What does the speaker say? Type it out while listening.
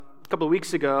couple of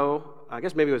weeks ago, I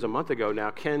guess maybe it was a month ago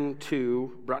now, Ken,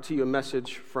 too, brought to you a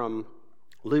message from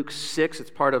Luke 6.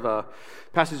 It's part of a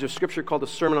passage of Scripture called the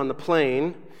Sermon on the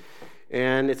Plain.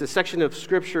 And it's a section of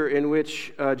Scripture in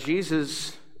which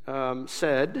Jesus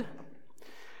said,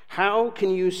 "How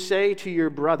can you say to your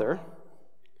brother,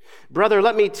 'Brother,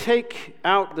 let me take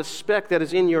out the speck that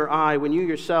is in your eye,' when you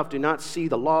yourself do not see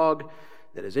the log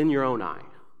that is in your own eye?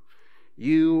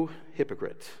 You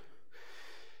hypocrite.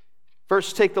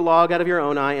 First take the log out of your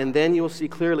own eye, and then you will see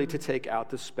clearly to take out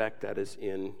the speck that is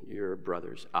in your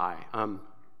brother's eye."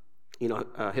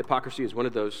 Hypocrisy is one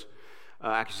of those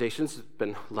accusations that's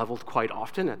been leveled quite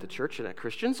often at the church and at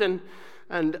Christians, and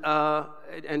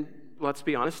let's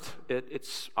be honest,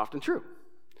 it's often true.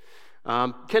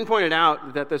 Ken pointed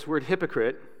out that this word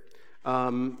hypocrite,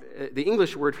 the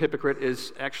English word hypocrite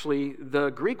is actually the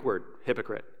Greek word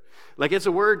hypocrite. Like, it's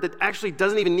a word that actually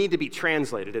doesn't even need to be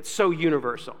translated. It's so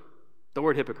universal, the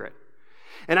word hypocrite.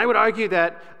 And I would argue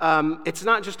that it's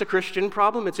not just a Christian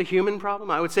problem, it's a human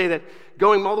problem. I would say that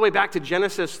going all the way back to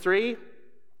Genesis 3,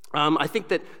 I think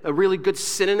that a really good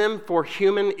synonym for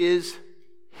human is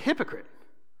hypocrite.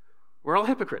 We're all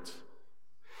hypocrites.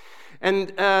 And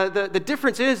the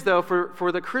difference is, though,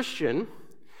 for the Christian,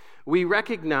 we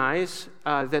recognize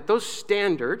that those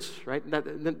standards, right,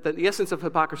 that the essence of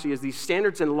hypocrisy is these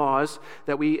standards and laws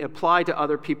that we apply to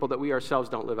other people that we ourselves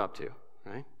don't live up to,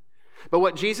 right? But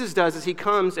what Jesus does is he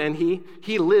comes and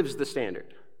he lives the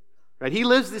standard, right? He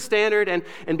lives the standard, and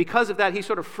because of that, he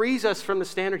sort of frees us from the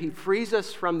standard. He frees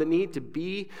us from the need to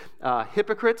be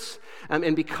hypocrites.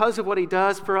 And because of what he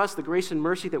does for us, the grace and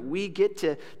mercy that we get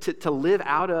to live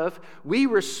out of, we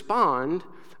respond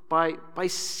by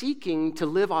seeking to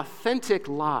live authentic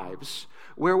lives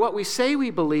where what we say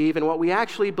we believe and what we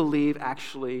actually believe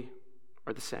actually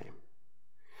are the same.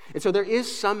 And so there is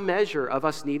some measure of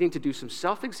us needing to do some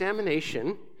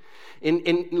self-examination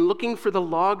in looking for the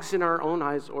logs in our own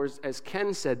eyes, or as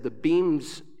Ken said, the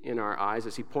beams in our eyes,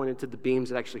 as he pointed to the beams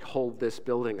that actually hold this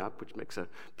building up, which makes a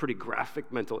pretty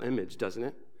graphic mental image, doesn't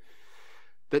it?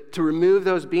 That to remove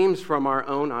those beams from our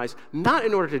own eyes, not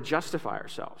in order to justify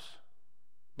ourselves,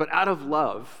 but out of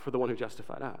love for the one who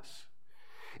justified us.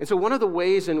 And so one of the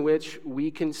ways in which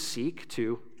we can seek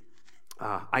to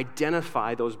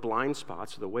identify those blind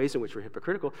spots, or the ways in which we're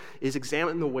hypocritical, is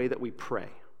examine the way that we pray.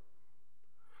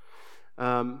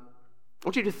 I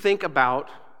want you to think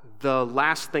about the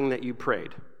last thing that you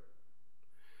prayed.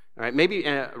 All right, maybe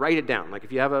write it down. Like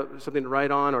if you have something to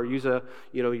write on, or use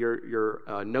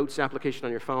your notes application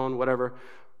on your phone, whatever.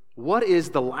 What is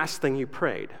the last thing you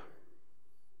prayed?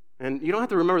 And you don't have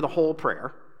to remember the whole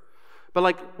prayer, but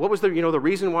like, what was the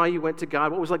reason why you went to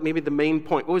God? What was like maybe the main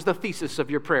point? What was the thesis of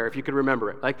your prayer, if you could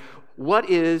remember it? Like, what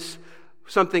is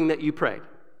something that you prayed?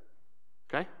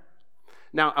 Okay?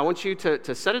 Now, I want you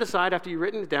to set it aside after you've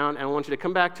written it down, and I want you to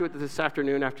come back to it this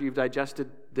afternoon after you've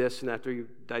digested this and after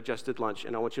you've digested lunch,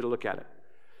 and I want you to look at it.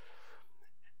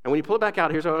 And when you pull it back out,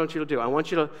 here's what I want you to do. I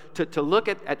want you to look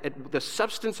at the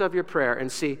substance of your prayer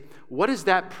and see, what does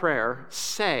that prayer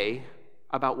say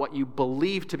about what you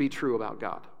believe to be true about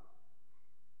God?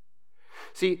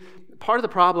 See, part of the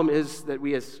problem is that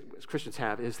we as Christians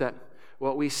have is that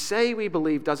what we say we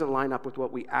believe doesn't line up with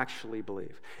what we actually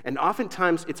believe. And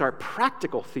oftentimes it's our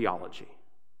practical theology,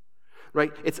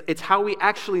 right? It's how we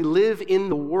actually live in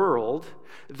the world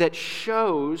that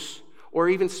shows or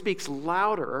even speaks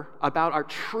louder about our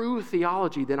true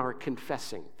theology than our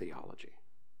confessing theology.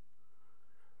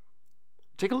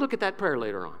 Take a look at that prayer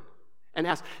later on and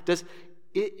ask,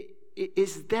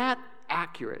 is that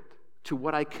accurate to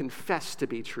what I confess to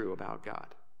be true about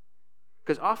God?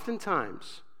 Because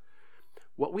oftentimes,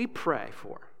 what we pray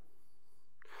for,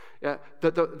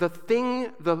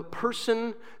 the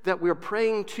person that we're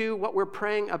praying to, what we're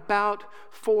praying about,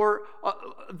 for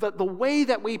the way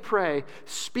that we pray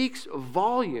speaks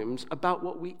volumes about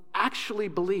what we actually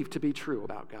believe to be true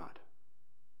about God.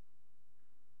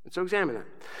 And so examine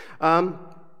that.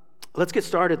 Let's get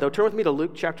started, though. Turn with me to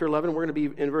Luke chapter 11. We're going to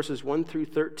be in verses 1 through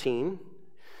 13.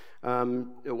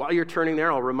 While you're turning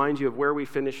there, I'll remind you of where we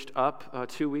finished up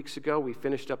 2 weeks ago. We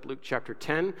finished up Luke chapter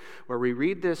 10, where we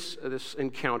read this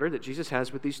encounter that Jesus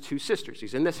has with these two sisters.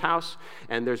 He's in this house,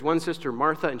 and there's one sister,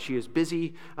 Martha, and she is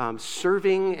busy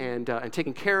serving and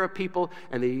taking care of people.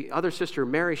 And the other sister,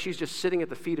 Mary, she's just sitting at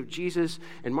the feet of Jesus.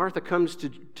 And Martha comes to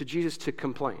Jesus to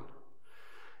complain.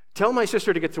 "Tell my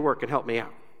sister to get to work and help me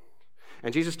out."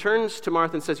 And Jesus turns to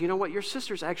Martha and says, "You know what? Your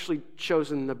sister's actually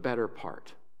chosen the better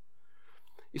part.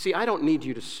 You see, I don't need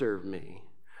you to serve me.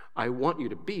 I want you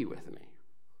to be with me.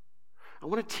 I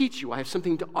want to teach you. I have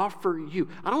something to offer you.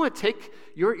 I don't want to take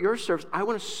your service. I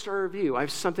want to serve you. I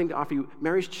have something to offer you.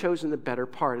 Mary's chosen the better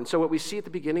part. And so what we see at the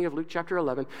beginning of Luke chapter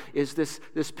 11 is this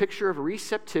picture of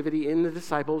receptivity in the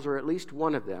disciples, or at least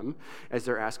one of them, as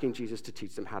they're asking Jesus to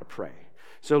teach them how to pray.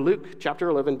 So Luke chapter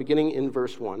 11, beginning in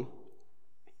verse 1.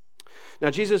 Now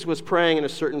Jesus was praying in a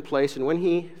certain place, and when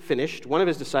he finished, one of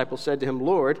his disciples said to him,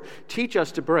 Lord, teach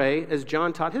us to pray as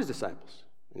John taught his disciples.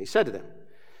 And he said to them,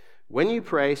 when you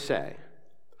pray, say,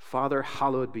 Father,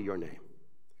 hallowed be your name.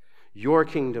 Your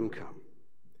kingdom come.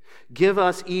 Give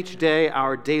us each day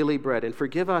our daily bread, and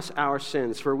forgive us our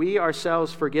sins, for we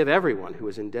ourselves forgive everyone who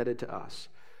is indebted to us.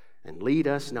 And lead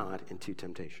us not into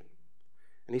temptation.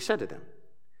 And he said to them,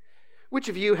 which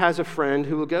of you has a friend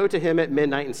who will go to him at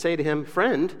midnight and say to him,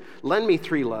 Friend, lend me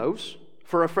 3 loaves,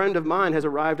 for a friend of mine has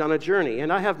arrived on a journey,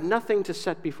 and I have nothing to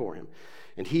set before him.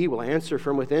 And he will answer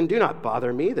from within, Do not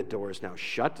bother me, the door is now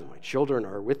shut, and my children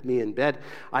are with me in bed.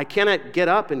 I cannot get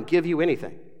up and give you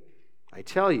anything. I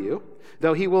tell you,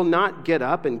 though he will not get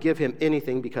up and give him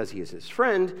anything because he is his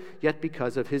friend, yet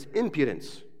because of his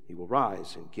impudence, he will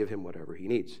rise and give him whatever he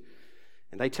needs.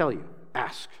 And I tell you,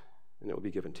 ask, and it will be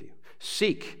given to you.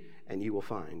 Seek, and you will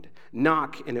find.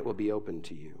 Knock, and it will be opened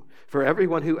to you. For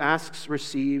everyone who asks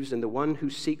receives, and the one who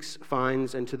seeks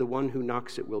finds, and to the one who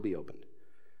knocks it will be opened.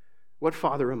 What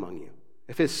father among you,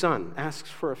 if his son asks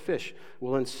for a fish,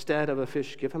 will instead of a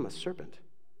fish give him a serpent?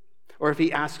 Or if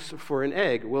he asks for an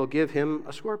egg, will give him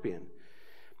a scorpion?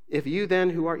 If you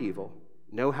then, who are evil,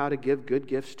 know how to give good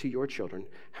gifts to your children,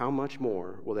 how much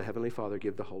more will the Heavenly Father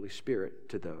give the Holy Spirit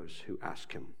to those who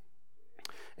ask him?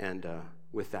 And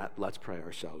with that, let's pray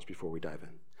ourselves before we dive in.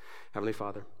 Heavenly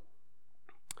Father,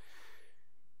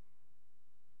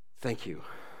 thank you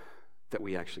that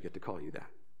we actually get to call you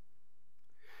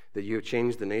that you have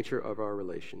changed the nature of our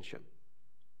relationship,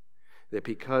 that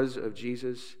because of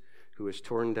Jesus, who has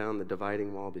torn down the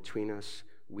dividing wall between us,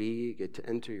 we get to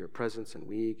enter your presence and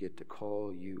we get to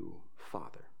call you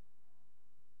Father.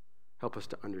 Help us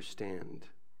to understand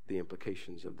the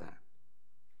implications of that.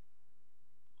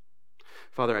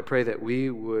 Father, I pray that we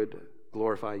would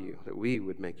glorify you, that we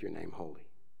would make your name holy,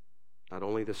 not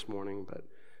only this morning, but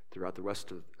throughout the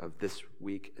rest of this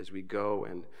week as we go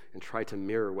and try to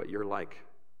mirror what you're like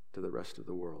to the rest of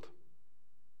the world.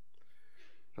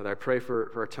 Father, I pray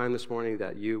for our time this morning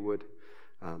that you would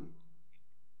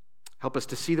help us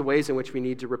to see the ways in which we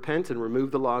need to repent and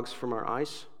remove the logs from our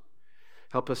eyes.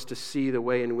 Help us to see the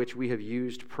way in which we have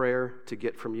used prayer to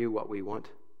get from you what we want.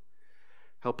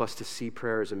 Help us to see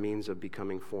prayer as a means of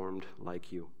becoming formed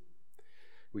like you.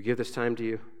 We give this time to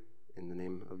you in the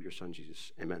name of your Son,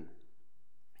 Jesus. Amen.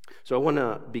 So I want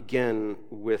to begin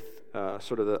with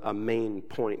sort of a main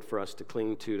point for us to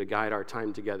cling to guide our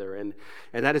time together. And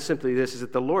that is simply this, is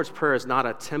that the Lord's Prayer is not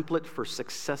a template for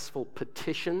successful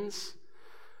petitions,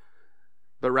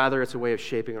 but rather it's a way of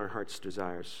shaping our heart's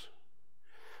desires.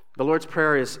 The Lord's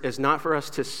Prayer is not for us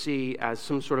to see as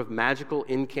some sort of magical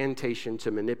incantation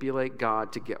to manipulate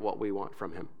God to get what we want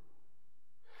from him.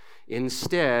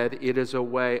 Instead, it is a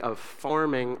way of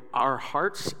forming our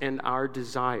hearts and our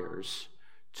desires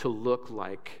to look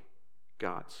like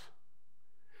God's.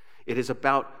 It is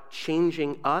about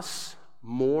changing us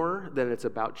more than it's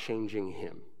about changing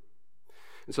him.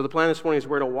 And so the plan this morning is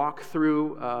we're going to walk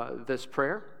through this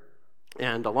prayer.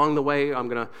 And along the way, I'm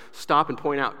going to stop and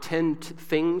point out 10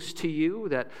 things to you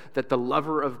that the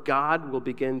lover of God will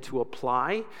begin to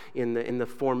apply in the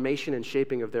formation and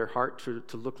shaping of their heart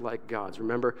to look like God's.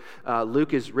 Remember,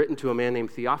 Luke is written to a man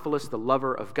named Theophilus, the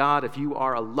lover of God. If you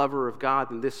are a lover of God,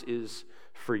 then this is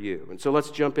for you. And so let's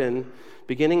jump in,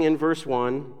 beginning in verse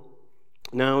 1.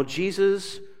 Now,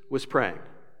 Jesus was praying.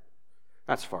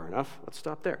 That's far enough. Let's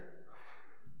stop there.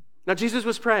 Now, Jesus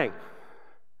was praying.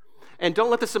 And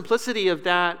don't let the simplicity of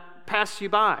that pass you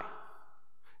by.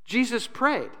 Jesus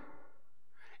prayed,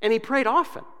 and he prayed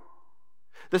often.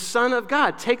 The Son of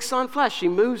God takes on flesh. He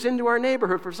moves into our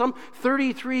neighborhood for some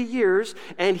 33 years,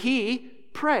 and he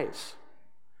prays.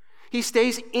 He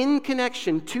stays in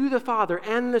connection to the Father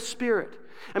and the Spirit.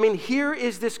 I mean, here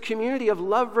is this community of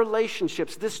love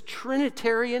relationships, this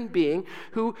Trinitarian being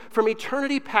who, from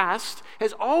eternity past,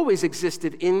 has always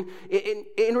existed in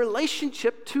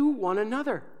relationship to one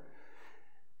another.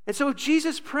 And so if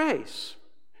Jesus prays,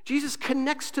 Jesus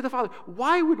connects to the Father,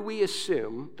 why would we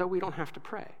assume that we don't have to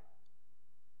pray?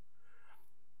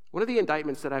 One of the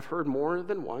indictments that I've heard more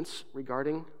than once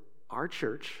regarding our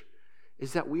church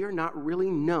is that we are not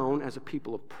really known as a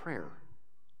people of prayer.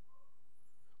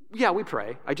 Yeah, we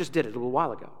pray. I just did it a little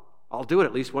while ago. I'll do it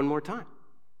at least one more time.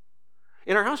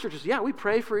 In our house churches, we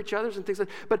pray for each other and things like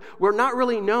that, but we're not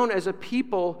really known as a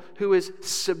people who is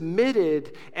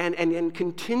submitted and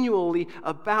continually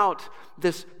about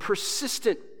this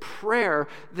persistent prayer,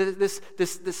 this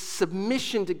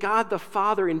submission to God the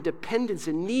Father in dependence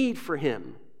and need for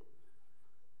Him.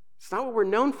 It's not what we're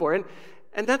known for,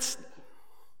 and that's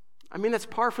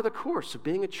par for the course of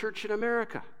being a church in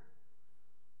America.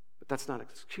 But that's not an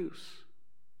excuse.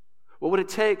 What would it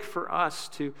take for us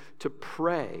to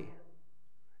pray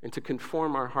and to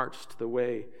conform our hearts to the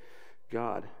way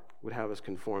God would have us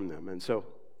conform them? And so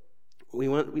we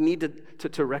need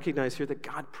to recognize here that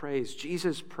God prays.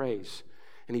 Jesus prays,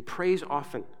 and He prays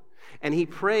often. And He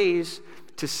prays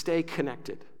to stay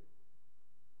connected.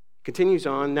 Continues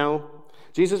on, now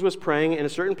Jesus was praying in a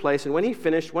certain place, and when He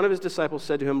finished, one of His disciples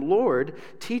said to Him, "Lord,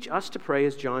 teach us to pray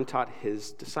as John taught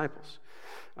his disciples."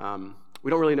 We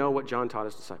don't really know what John taught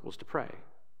his disciples to pray.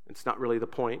 It's not really the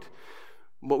point.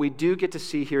 What we do get to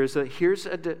see here is that here's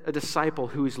a disciple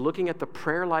who is looking at the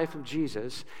prayer life of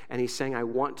Jesus, and he's saying, I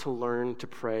want to learn to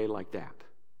pray like that.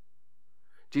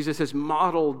 Jesus has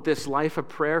modeled this life of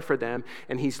prayer for them,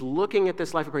 and he's looking at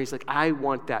this life of prayer. He's like, I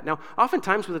want that. Now,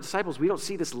 oftentimes with the disciples, we don't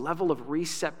see this level of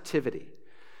receptivity.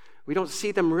 We don't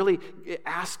see them really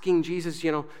asking Jesus,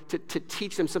 to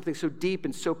teach them something so deep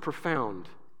and so profound.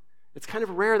 It's kind of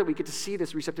rare that we get to see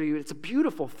this receptivity. It's a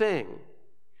beautiful thing.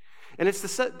 And it's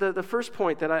the first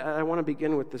point that I want to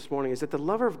begin with this morning is that the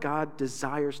lover of God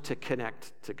desires to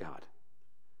connect to God.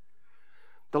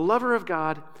 The lover of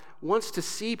God wants to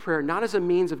see prayer not as a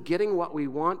means of getting what we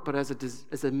want, but as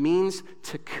a means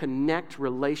to connect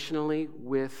relationally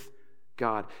with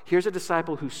God. Here's a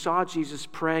disciple who saw Jesus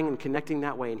praying and connecting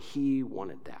that way, and he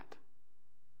wanted that.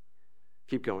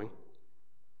 Keep going.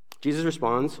 Jesus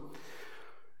responds,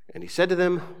 and he said to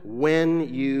them,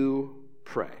 when you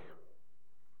pray.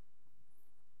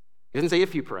 He doesn't say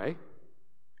if you pray.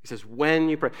 He says when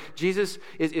you pray. Jesus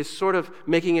is sort of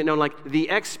making it known like the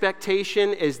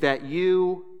expectation is that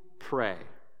you pray,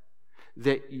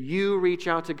 that you reach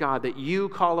out to God, that you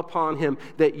call upon Him,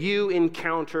 that you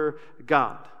encounter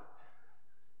God.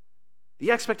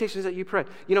 The expectation is that you pray.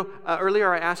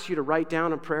 Earlier I asked you to write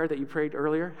down a prayer that you prayed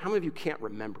earlier. How many of you can't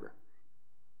remember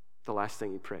the last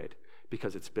thing you prayed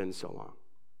because it's been so long?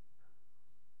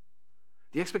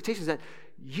 The expectation is that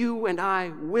you and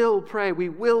I will pray. We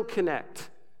will connect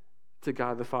to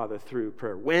God the Father through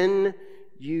prayer. When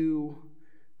you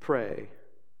pray,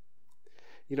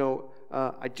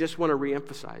 I just want to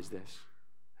reemphasize this,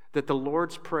 that the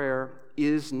Lord's Prayer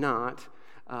is not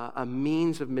a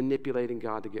means of manipulating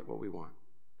God to get what we want.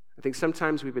 I think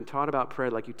sometimes we've been taught about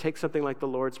prayer, like you take something like the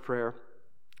Lord's Prayer,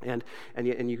 and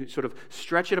you sort of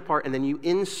stretch it apart, and then you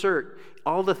insert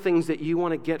all the things that you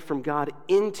want to get from God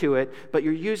into it, but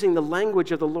you're using the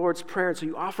language of the Lord's Prayer, and so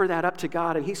you offer that up to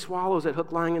God, and He swallows it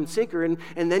hook, line, and sinker, and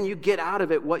then you get out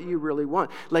of it what you really want.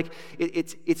 Like,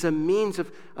 it's a means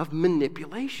of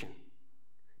manipulation.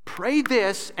 Pray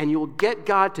this, and you'll get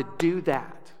God to do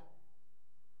that.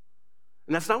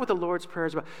 And that's not what the Lord's Prayer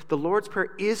is about. The Lord's Prayer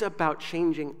is about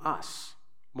changing us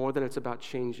more than it's about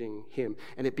changing Him.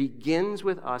 And it begins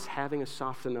with us having a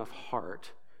soft enough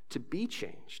heart to be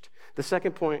changed. The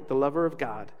second point, the lover of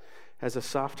God has a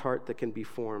soft heart that can be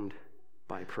formed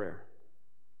by prayer.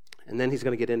 And then he's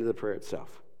going to get into the prayer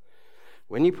itself.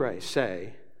 When you pray,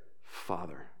 say,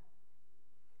 Father.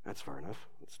 That's far enough.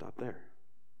 Let's stop there.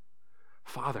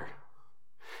 Father.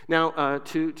 Now,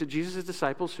 to Jesus'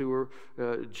 disciples who were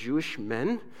Jewish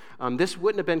men, this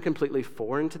wouldn't have been completely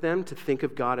foreign to them to think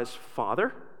of God as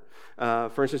Father.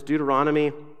 For instance,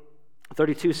 Deuteronomy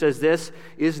 32 says this,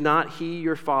 is not He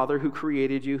your Father who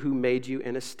created you, who made you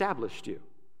and established you?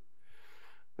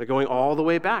 They're going all the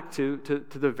way back to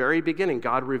the very beginning.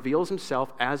 God reveals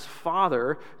Himself as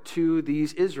Father to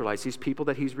these Israelites, these people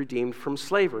that He's redeemed from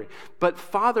slavery. But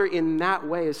Father in that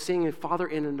way is seeing a Father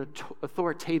in an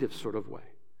authoritative sort of way.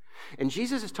 And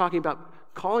Jesus is talking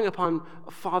about calling upon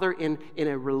a Father in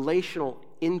a relational,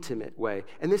 intimate way.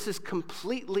 And this is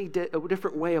completely a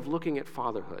different way of looking at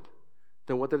fatherhood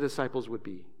than what the disciples would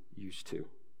be used to.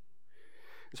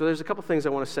 So there's a couple things I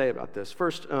want to say about this.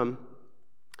 First,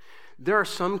 there are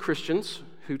some Christians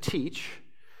who teach,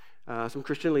 some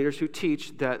Christian leaders who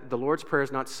teach that the Lord's Prayer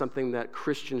is not something that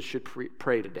Christians should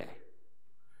pray today.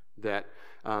 That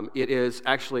it is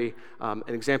actually an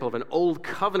example of an old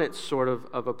covenant sort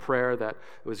of a prayer that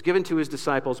was given to His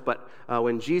disciples, but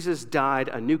when Jesus died,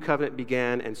 a new covenant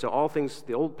began, and so all things,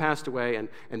 the old passed away, and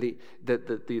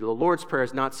the Lord's Prayer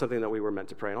is not something that we were meant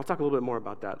to pray. And I'll talk a little bit more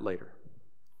about that later.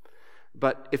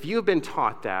 But if you have been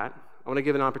taught that, I want to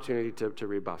give an opportunity to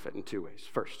rebuff it in two ways.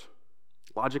 First,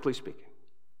 logically speaking,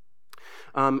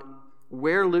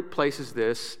 where Luke places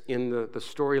this in the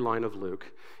storyline of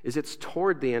Luke is it's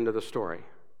toward the end of the story,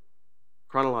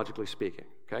 chronologically speaking.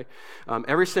 Okay?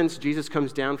 Ever since Jesus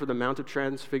comes down from the Mount of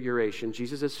Transfiguration,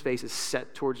 Jesus' face is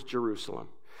set towards Jerusalem.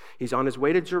 He's on his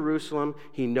way to Jerusalem.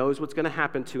 He knows what's going to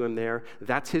happen to him there.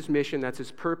 That's his mission. That's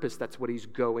his purpose. That's what he's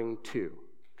going to.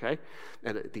 Okay?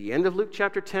 And at the end of Luke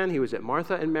chapter 10, he was at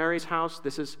Martha and Mary's house.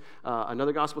 This is,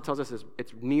 another gospel tells us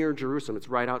it's near Jerusalem. It's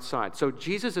right outside. So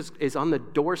Jesus is on the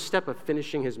doorstep of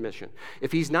finishing his mission.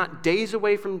 If he's not days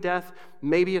away from death,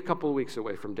 maybe a couple of weeks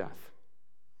away from death.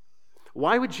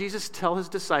 Why would Jesus tell his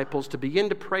disciples to begin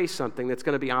to pray something that's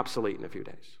going to be obsolete in a few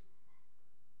days?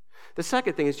 The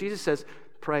second thing is Jesus says,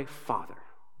 pray Father.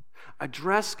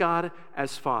 Address God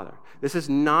as Father. This is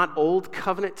not old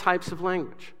covenant types of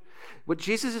language. What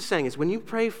Jesus is saying is when you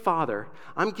pray Father,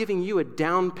 I'm giving you a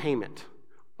down payment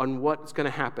on what's going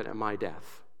to happen at my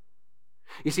death.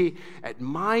 You see, at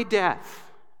my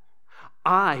death,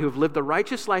 I, who have lived the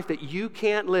righteous life that you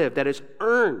can't live, that has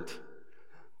earned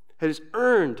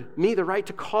me the right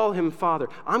to call him Father.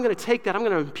 I'm going to take that. I'm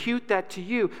going to impute that to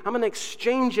you. I'm going to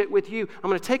exchange it with you. I'm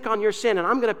going to take on your sin, and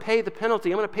I'm going to pay the penalty.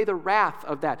 I'm going to pay the wrath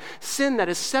of that. Sin that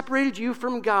has separated you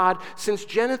from God since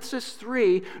Genesis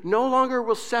 3 no longer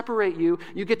will separate you.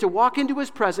 You get to walk into his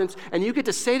presence, and you get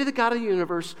to say to the God of the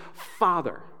universe,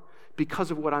 Father, because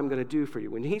of what I'm going to do for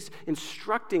you. When he's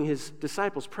instructing his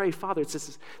disciples, pray Father,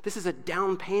 this is a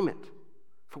down payment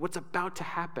for what's about to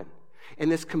happen.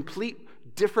 And this complete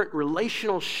different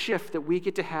relational shift that we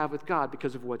get to have with God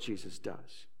because of what Jesus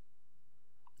does.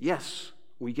 Yes,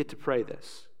 we get to pray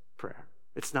this prayer.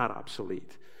 It's not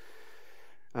obsolete.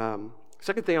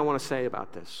 Second thing I want to say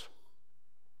about this.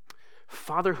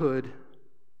 Fatherhood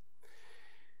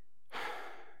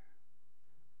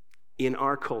in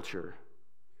our culture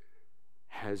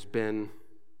has been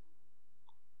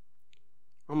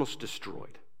almost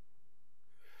destroyed.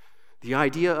 The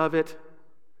idea of it,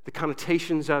 the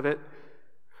connotations of it,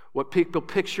 what people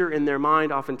picture in their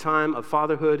mind oftentimes of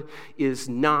fatherhood is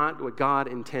not what God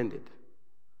intended.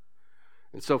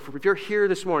 And so if you're here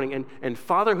this morning and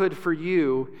fatherhood for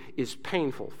you is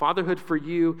painful, fatherhood for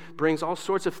you brings all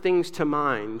sorts of things to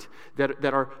mind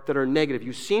that are negative.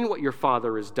 You've seen what your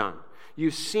father has done.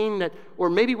 You've seen that, or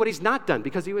maybe what he's not done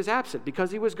because he was absent,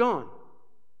 because he was gone.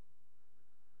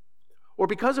 Or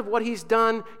because of what he's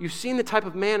done, you've seen the type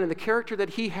of man and the character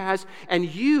that he has, and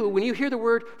you, when you hear the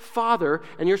word Father,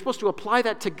 and you're supposed to apply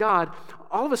that to God,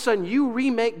 all of a sudden you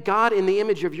remake God in the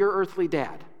image of your earthly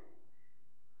dad.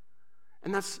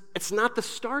 And it's not the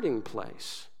starting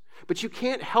place. But you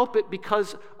can't help it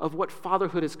because of what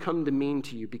fatherhood has come to mean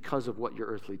to you because of what your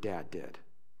earthly dad did.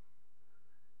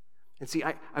 And see,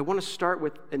 I want to start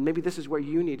with, and maybe this is where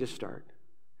you need to start,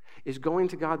 is going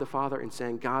to God the Father and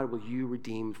saying, God, will you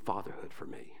redeem fatherhood for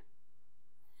me?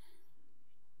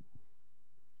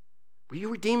 Will you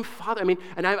redeem father? I mean,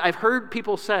 and I've heard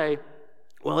people say,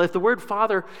 well, if the word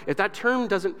father, if that term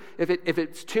doesn't, if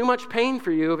it's too much pain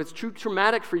for you, if it's too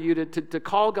traumatic for you to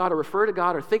call God or refer to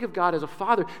God or think of God as a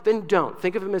father, then don't.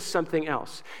 Think of him as something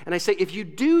else. And I say, if you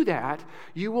do that,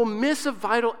 you will miss a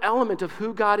vital element of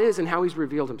who God is and how he's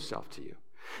revealed himself to you.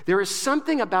 There is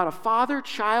something about a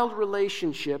father-child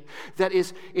relationship that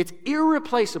it's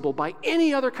irreplaceable by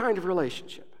any other kind of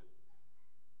relationship.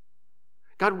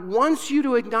 God wants you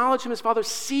to acknowledge him as Father,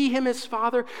 see him as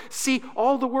Father, see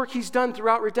all the work he's done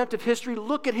throughout redemptive history,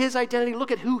 look at his identity, look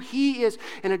at who he is,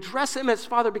 and address him as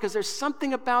Father, because there's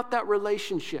something about that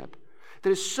relationship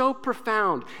that is so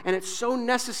profound and it's so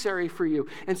necessary for you.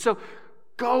 And so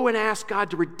go and ask God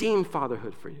to redeem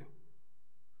fatherhood for you.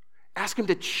 Ask him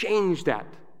to change that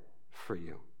for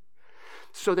you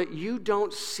so that you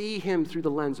don't see him through the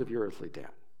lens of your earthly dad.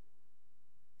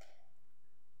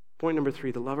 Point number 3,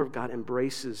 the love of God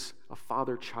embraces a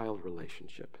father-child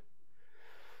relationship.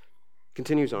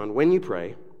 Continues on, when you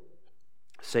pray,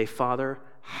 say, Father,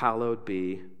 hallowed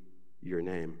be your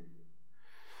name.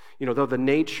 You know, though the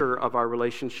nature of our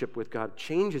relationship with God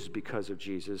changes because of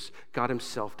Jesus, God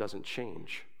himself doesn't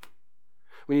change.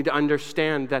 We need to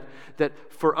understand that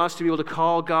for us to be able to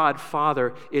call God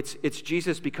Father, it's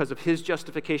Jesus because of his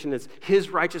justification, it's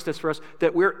his righteousness for us,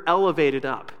 that we're elevated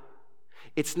up.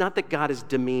 It's not that God is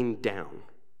demeaned down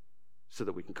so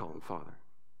that we can call him Father.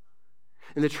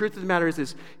 And the truth of the matter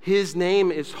is his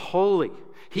name is holy.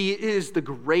 He is the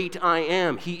great I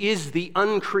am. He is the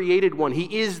uncreated one.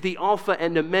 He is the Alpha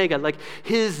and Omega. Like,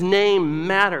 his name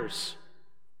matters.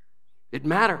 It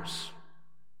matters.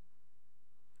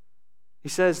 He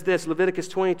says this, Leviticus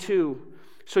 22,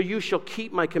 So you shall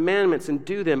keep my commandments and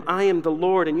do them. I am the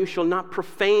Lord, and you shall not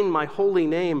profane my holy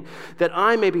name, that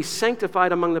I may be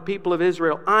sanctified among the people of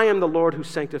Israel. I am the Lord who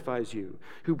sanctifies you,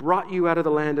 who brought you out of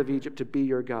the land of Egypt to be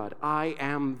your God. I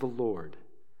am the Lord.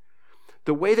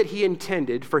 The way that he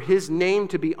intended for his name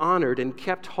to be honored and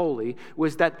kept holy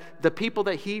was that the people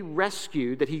that he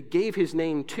rescued, that he gave his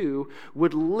name to,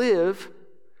 would live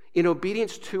in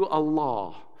obedience to a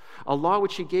law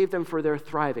which he gave them for their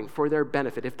thriving, for their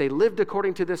benefit. If they lived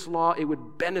according to this law, it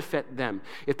would benefit them.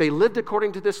 If they lived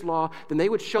according to this law, then they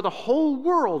would show the whole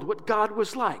world what God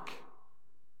was like.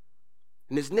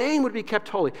 And his name would be kept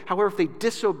holy. However, if they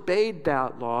disobeyed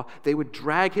that law, they would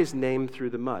drag his name through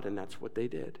the mud, and that's what they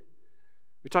did.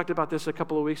 We talked about this a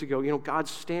couple of weeks ago. God's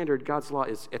standard, God's law,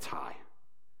 it's high.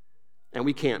 And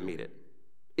we can't meet it.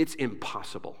 It's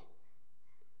impossible.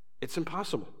 It's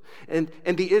impossible. And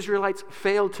the Israelites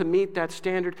failed to meet that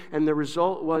standard, and the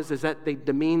result was that they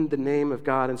demeaned the name of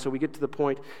God. And so we get to the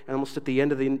point, and almost at the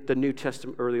end of the New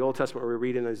Testament, or the Old Testament, where we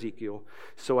read in Ezekiel,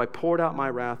 so I poured out my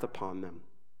wrath upon them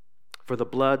for the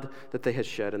blood that they had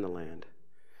shed in the land.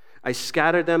 I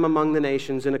scattered them among the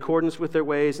nations. In accordance with their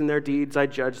ways and their deeds, I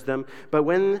judged them. But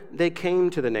when they came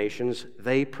to the nations,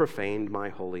 they profaned my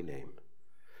holy name.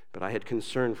 But I had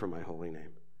concern for my holy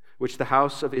name, which the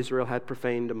house of Israel had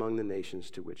profaned among the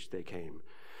nations to which they came.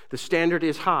 The standard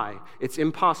is high. It's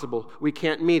impossible. We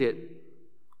can't meet it.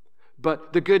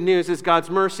 But the good news is God's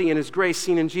mercy and his grace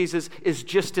seen in Jesus is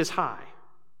just as high.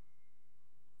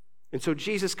 And so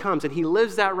Jesus comes and he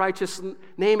lives that righteous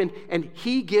name, and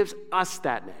he gives us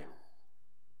that name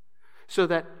so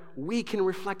that we can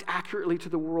reflect accurately to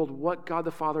the world what God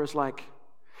the Father is like.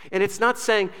 And it's not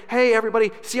saying, hey,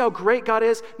 everybody, see how great God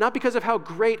is? Not because of how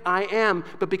great I am,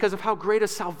 but because of how great a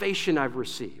salvation I've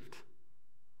received.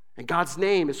 And God's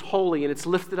name is holy, and it's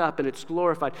lifted up, and it's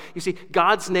glorified. You see,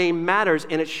 God's name matters,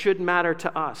 and it should matter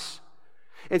to us.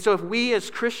 And so if we as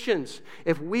Christians,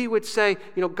 if we would say,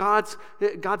 God's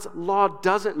law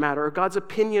doesn't matter, or God's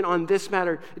opinion on this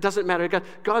matter, it doesn't matter.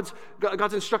 God's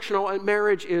instruction on what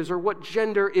marriage is, or what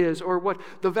gender is, or what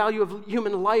the value of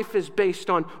human life is based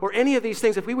on, or any of these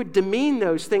things, if we would demean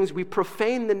those things, we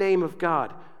profane the name of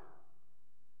God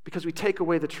because we take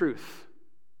away the truth,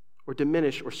 or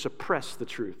diminish or suppress the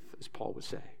truth, as Paul would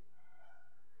say.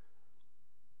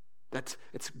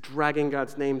 It's dragging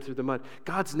God's name through the mud.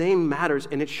 God's name matters,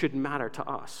 and it should matter to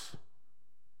us.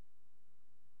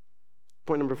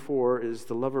 Point number 4 is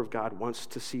the lover of God wants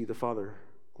to see the Father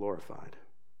glorified.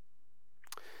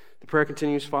 The prayer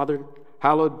continues, Father,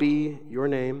 hallowed be your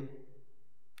name,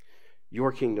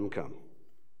 your kingdom come.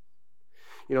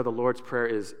 The Lord's Prayer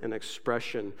is an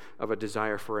expression of a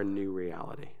desire for a new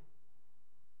reality.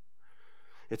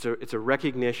 It's a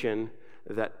recognition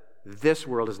that this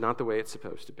world is not the way it's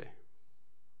supposed to be.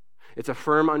 It's a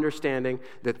firm understanding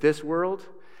that this world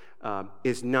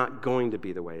is not going to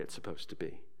be the way it's supposed to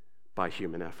be by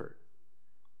human effort.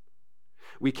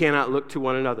 We cannot look to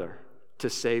one another to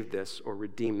save this or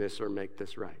redeem this or make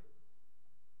this right.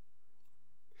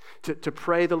 To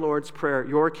pray the Lord's Prayer,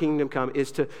 your kingdom come,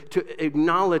 is to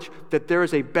acknowledge that there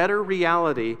is a better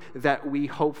reality that we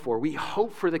hope for. We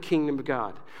hope for the kingdom of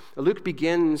God. Luke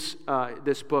begins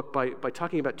this book by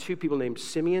talking about two people named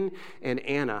Simeon and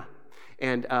Anna.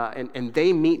 And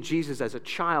they meet Jesus as a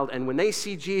child, and when they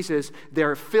see Jesus,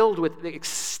 they're filled with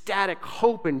ecstatic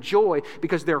hope and joy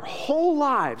because their whole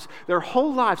lives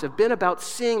have been about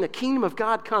seeing the kingdom of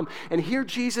God come. And here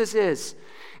Jesus is,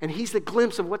 and he's the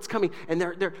glimpse of what's coming, and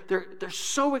they're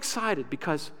so excited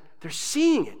because they're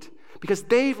seeing it, because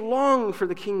they've longed for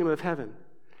the kingdom of heaven.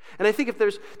 And I think if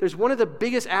there's one of the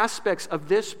biggest aspects of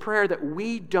this prayer that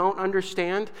we don't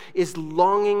understand is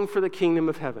longing for the kingdom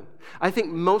of heaven. I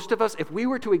think most of us, if we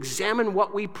were to examine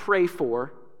what we pray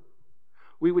for,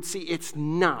 we would see it's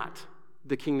not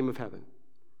the kingdom of heaven.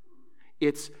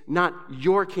 It's not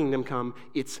your kingdom come,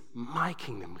 it's my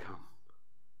kingdom come.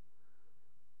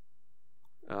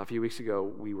 A few weeks ago,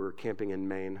 we were camping in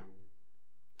Maine,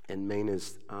 and Maine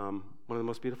is one of the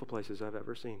most beautiful places I've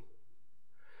ever seen.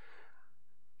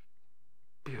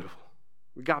 Beautiful.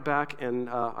 We got back, and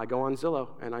I go on Zillow,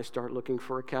 and I start looking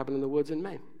for a cabin in the woods in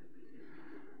Maine.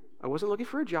 I wasn't looking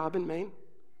for a job in Maine,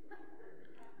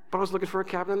 but I was looking for a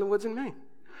cabin in the woods in Maine.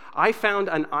 I found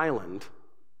an island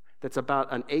that's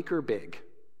about an acre big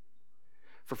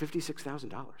for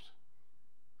 $56,000.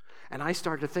 And I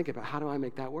started to think about, how do I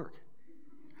make that work?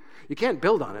 You can't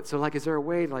build on it, so is there a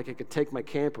way I could take my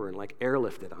camper and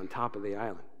airlift it on top of the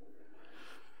island?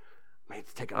 Maybe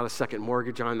take out a second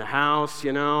mortgage on the house,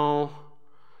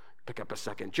 Pick up a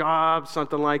second job,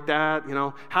 something like that.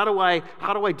 How do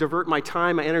I divert my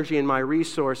time, my energy, and my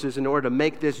resources in order to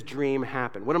make this dream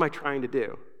happen? What am I trying to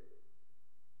do?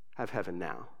 Have heaven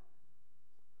now.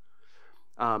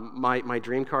 My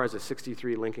dream car is a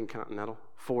 63 Lincoln Continental,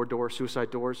 4-door, suicide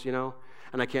doors,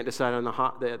 and I can't decide on the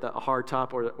hard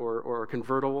top or a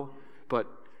convertible, but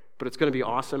it's going to be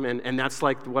awesome, and that's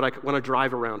like what I want to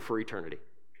drive around for eternity.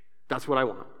 That's what I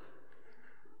want.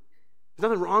 There's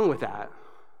nothing wrong with that.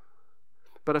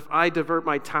 But if I divert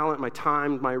my talent, my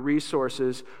time, my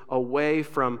resources away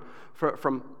from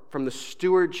the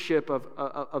stewardship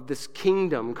of this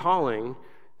kingdom calling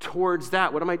towards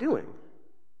that, what am I doing?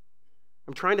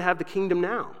 I'm trying to have the kingdom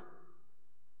now.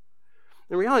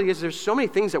 The reality is there's so many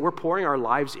things that we're pouring our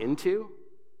lives into.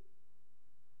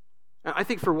 I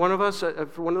think for one of us,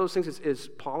 for one of those things is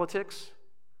politics.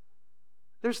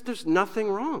 There's nothing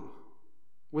wrong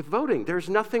with voting. There's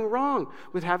nothing wrong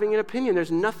with having an opinion.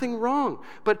 There's nothing wrong.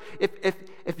 But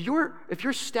if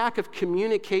your stack of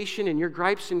communication and your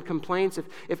gripes and complaints,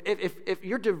 if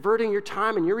you're diverting your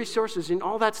time and your resources and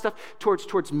all that stuff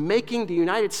towards making the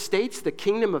United States the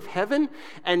kingdom of heaven,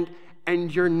 and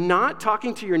you're not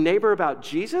talking to your neighbor about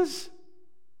Jesus,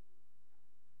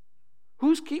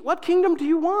 what kingdom do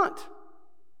you want?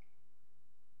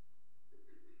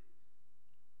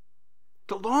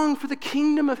 To long for the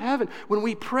kingdom of heaven. When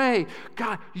we pray,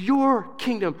 God, your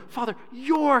kingdom, Father,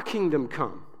 your kingdom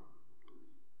come.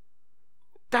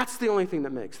 That's the only thing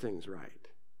that makes things right.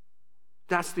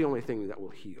 That's the only thing that will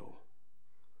heal.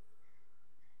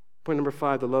 Point number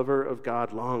 5, the lover of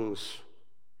God longs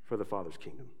for the Father's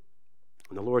kingdom.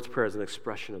 And the Lord's Prayer is an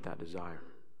expression of that desire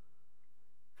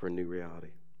for a new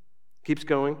reality. Keeps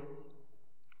going.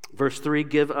 Verse 3,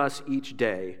 give us each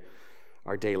day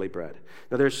our daily bread.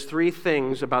 Now there's 3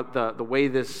 things about the way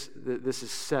this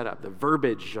is set up, the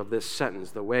verbiage of this sentence,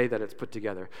 the way that it's put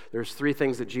together. There's 3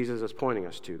 things that Jesus is pointing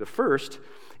us to. The first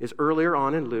is earlier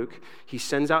on in Luke, he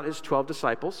sends out his 12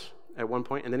 disciples at one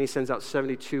point, and then he sends out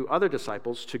 72 other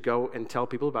disciples to go and tell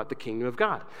people about the kingdom of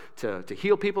God, to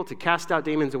heal people, to cast out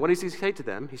demons. And what does he say to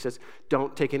them? He says,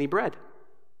 don't take any bread.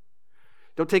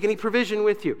 Don't take any provision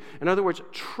with you. In other words,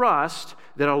 trust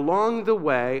that along the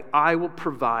way, I will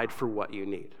provide for what you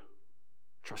need.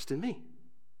 Trust in me.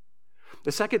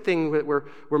 The second thing that we're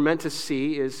meant to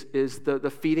see is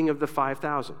the feeding of the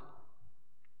 5,000.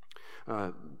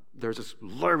 There's this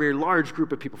very large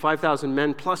group of people, 5,000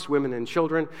 men plus women and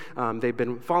children. They've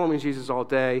been following Jesus all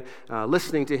day,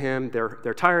 listening to him.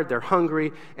 They're tired, they're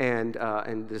hungry, and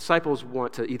the disciples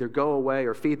want to either go away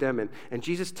or feed them. And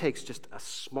Jesus takes just a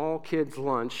small kid's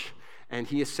lunch, and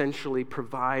he essentially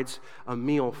provides a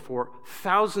meal for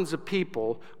thousands of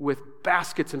people with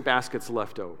baskets and baskets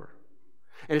left over.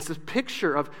 And it's this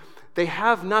picture of they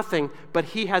have nothing, but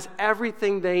he has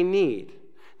everything they need.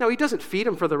 Now, he doesn't feed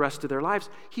them for the rest of their lives.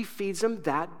 He feeds them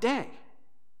that day.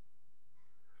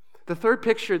 The third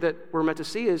picture that we're meant to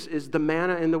see is the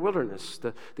manna in the wilderness.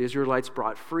 The Israelites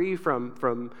brought free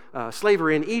from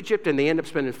slavery in Egypt, and they end up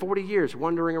spending 40 years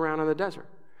wandering around in the desert.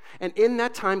 And in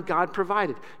that time, God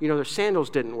provided. Their sandals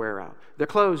didn't wear out. Their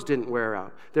clothes didn't wear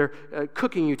out. Their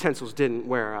cooking utensils didn't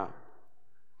wear out.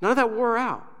 None of that wore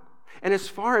out. And as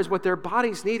far as what their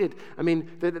bodies needed,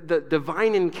 the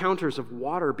divine encounters of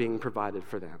water being provided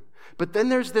for them. But then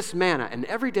there's this manna, and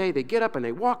every day they get up and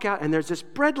they walk out, and there's this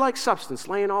bread-like substance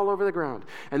laying all over the ground.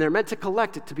 And they're meant to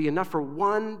collect it to be enough for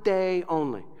one day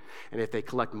only. And if they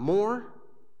collect more,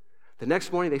 the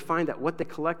next morning they find that what they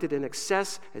collected in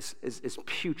excess is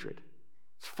putrid.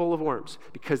 It's full of worms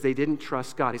because they didn't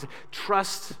trust God. He said,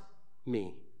 trust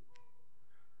me.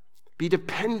 Be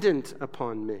dependent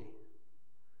upon me.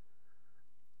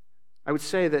 I would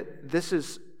say that this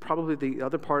is probably the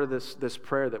other part of this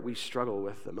prayer that we struggle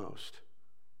with the most.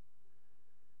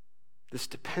 This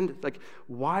dependent,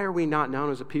 why are we not known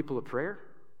as a people of prayer?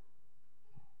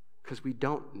 Because we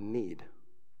don't need.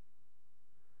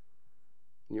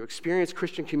 When you experience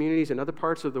Christian communities in other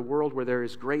parts of the world where there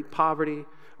is great poverty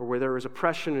or where there is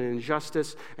oppression and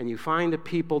injustice, and you find the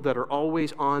people that are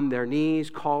always on their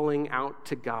knees calling out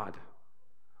to God.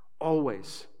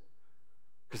 Always.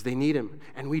 Because they need him,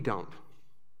 and we don't.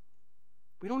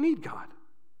 We don't need God.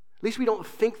 At least we don't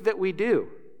think that we do.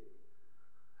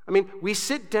 We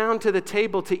sit down to the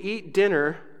table to eat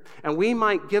dinner, and we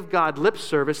might give God lip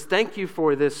service, thank you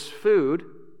for this food,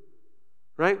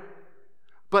 right?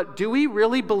 But do we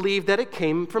really believe that it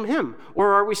came from him?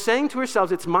 Or are we saying to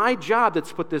ourselves, it's my job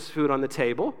that's put this food on the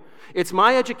table. It's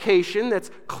my education that's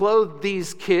clothed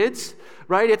these kids,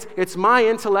 right? It's my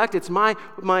intellect, it's my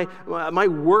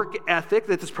work ethic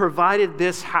that has provided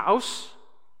this house.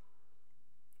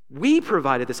 We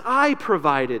provided this. I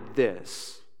provided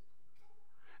this.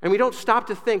 And we don't stop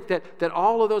to think that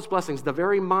all of those blessings, the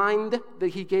very mind that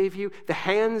he gave you, the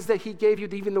hands that he gave you,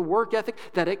 even the work ethic,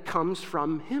 that it comes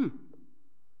from him.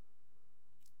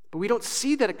 But we don't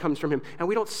see that it comes from him, and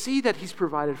we don't see that he's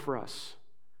provided for us.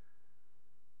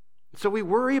 So we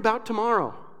worry about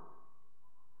tomorrow.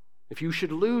 If you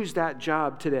should lose that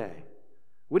job today,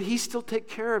 would he still take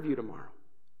care of you tomorrow?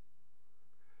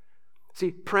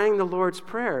 See, praying the Lord's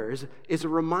Prayer is a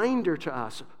reminder to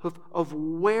us of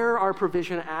where our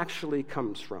provision actually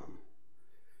comes from.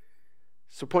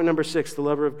 So point number 6, the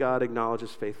lover of God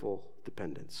acknowledges faithful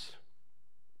dependence.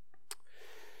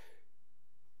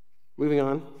 Moving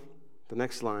on, the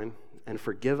next line, and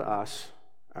forgive us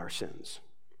our sins.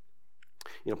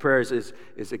 Prayer is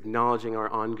acknowledging our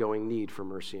ongoing need for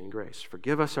mercy and grace.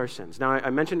 Forgive us our sins. Now, I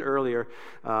mentioned earlier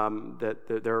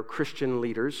that there are Christian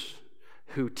leaders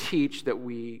who teach that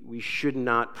we should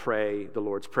not pray the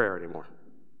Lord's Prayer anymore.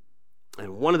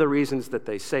 And one of the reasons that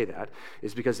they say that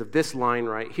is because of this line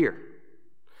right here.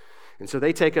 And so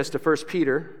they take us to 1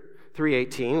 Peter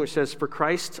 3:18, which says, "For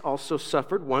Christ also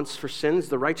suffered once for sins,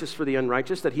 the righteous for the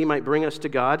unrighteous, that he might bring us to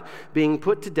God, being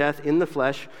put to death in the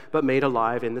flesh, but made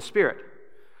alive in the Spirit."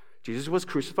 Jesus was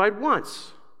crucified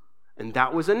once, and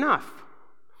that was enough.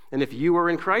 And if you are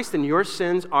in Christ, then your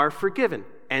sins are forgiven.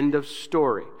 End of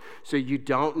story. So you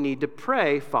don't need to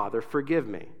pray, "Father, forgive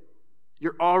me."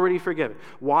 You're already forgiven.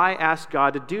 Why ask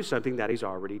God to do something that he's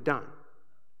already done?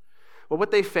 Well,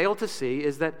 what they fail to see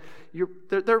is that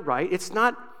they're right. It's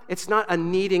not a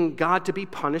needing God to be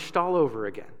punished all over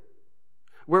again.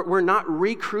 We're not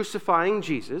re-crucifying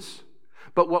Jesus,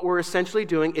 but what we're essentially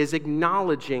doing is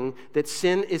acknowledging that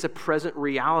sin is a present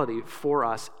reality for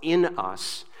us, in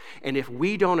us, and if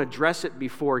we don't address it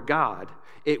before God,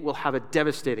 it will have a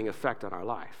devastating effect on our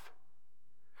life.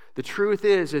 The truth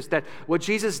is that what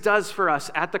Jesus does for us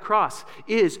at the cross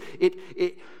is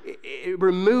it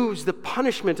removes the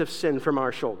punishment of sin from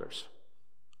our shoulders.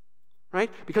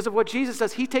 Right? Because of what Jesus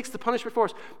does, he takes the punishment for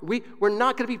us. We're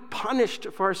not going to be punished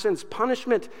for our sins.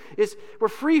 Punishment we're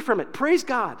free from it. Praise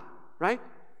God, right?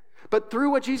 But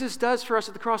through what Jesus does for us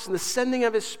at the cross and the sending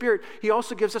of his Spirit, he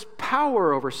also gives us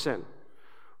power over sin.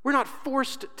 We're not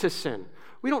forced to sin.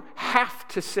 We don't have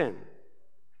to sin.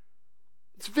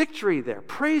 It's victory there.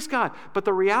 Praise God. But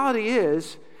the reality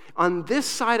is, on this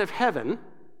side of heaven,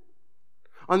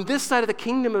 on this side of the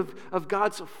kingdom of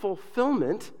God's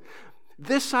fulfillment,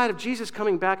 this side of Jesus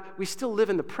coming back, we still live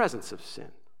in the presence of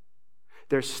sin.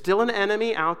 There's still an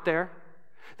enemy out there.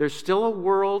 There's still a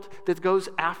world that goes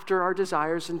after our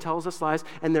desires and tells us lies,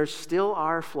 and there's still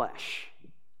our flesh.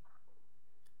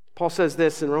 Paul says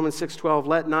this in Romans 6:12,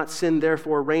 "Let not sin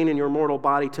therefore reign in your mortal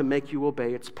body to make you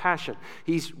obey its passion."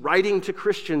 He's writing to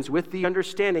Christians with the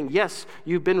understanding, yes,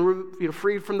 you've been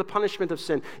freed from the punishment of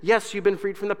sin. Yes, you've been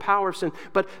freed from the power of sin.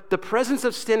 But the presence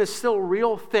of sin is still a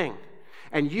real thing,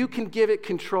 and you can give it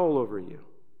control over you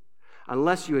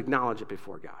unless you acknowledge it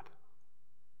before God.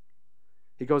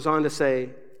 He goes on to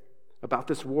say about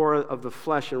this war of the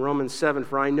flesh in Romans 7,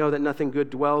 "For I know that nothing good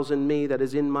dwells in me, that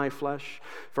is in my flesh.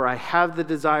 For I have the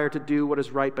desire to do what is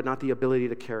right, but not the ability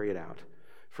to carry it out.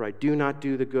 For I do not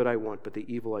do the good I want, but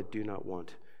the evil I do not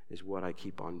want is what I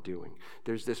keep on doing."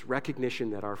 There's this recognition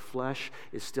that our flesh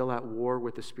is still at war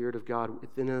with the Spirit of God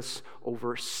within us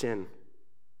over sin.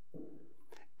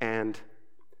 And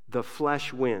the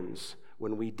flesh wins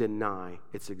when we deny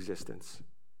its existence.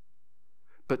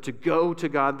 But to go to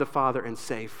God the Father and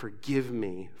say, "Forgive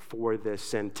me for this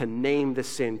sin," to name the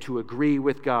sin, to agree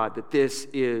with God that this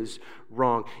is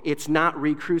wrong, it's not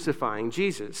re-crucifying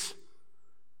Jesus.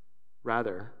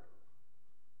 Rather,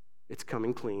 it's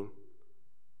coming clean,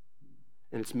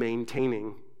 and it's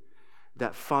maintaining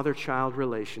that father-child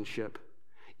relationship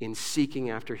in seeking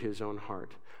after his own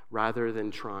heart, rather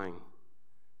than trying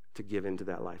to give into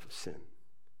that life of sin.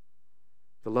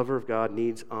 The lover of God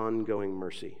needs ongoing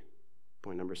mercy.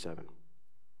 Point number 7.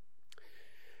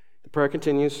 The prayer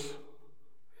continues,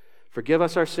 "Forgive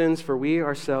us our sins, for we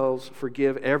ourselves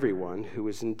forgive everyone who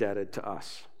is indebted to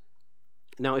us."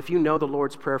 Now, if you know the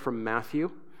Lord's Prayer from Matthew,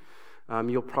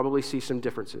 you'll probably see some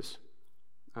differences.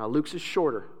 Luke's is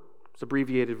shorter. It's an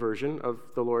abbreviated version of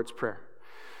the Lord's Prayer.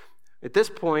 At this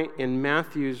point in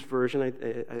Matthew's version,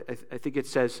 I think it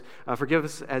says, "Forgive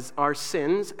us as our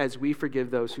sins as we forgive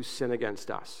those who sin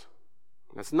against us."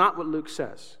 That's not what Luke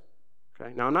says.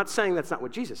 Okay? Now, I'm not saying that's not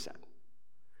what Jesus said.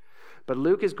 But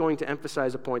Luke is going to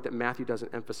emphasize a point that Matthew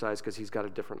doesn't emphasize because he's got a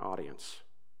different audience.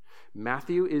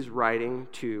 Matthew is writing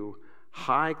to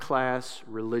high-class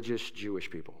religious Jewish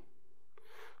people.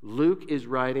 Luke is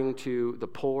writing to the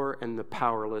poor and the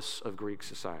powerless of Greek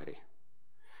society.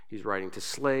 He's writing to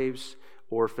slaves,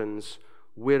 orphans,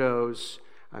 widows,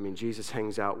 I mean, Jesus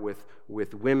hangs out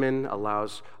with women,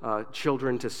 allows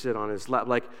children to sit on his lap.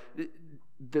 Like,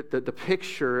 the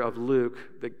picture of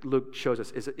Luke that Luke shows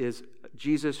us is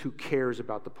Jesus who cares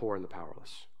about the poor and the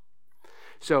powerless.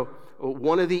 So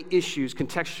one of the issues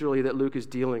contextually that Luke is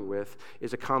dealing with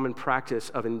is a common practice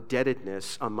of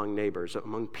indebtedness among neighbors,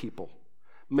 among people,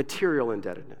 material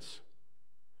indebtedness.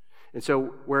 And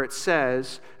so where it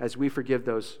says, as we forgive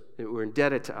those who are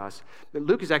indebted to us,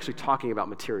 Luke is actually talking about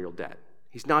material debt.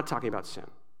 He's not talking about sin.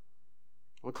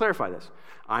 I want to clarify this.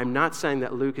 I'm not saying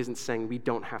that Luke isn't saying we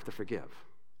don't have to forgive.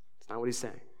 That's not what he's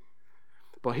saying.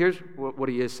 But here's what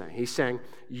he is saying. He's saying,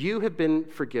 you have been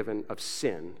forgiven of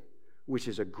sin, which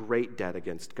is a great debt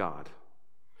against God.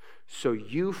 So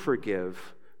you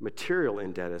forgive material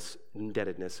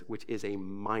indebtedness, which is a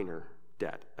minor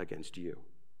debt against you.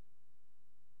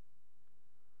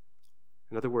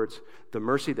 In other words, the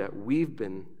mercy that we've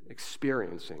been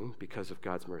experiencing because of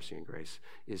God's mercy and grace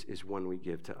is one we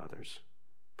give to others.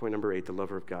 Point number 8, the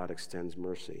lover of God extends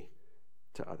mercy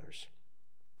to others.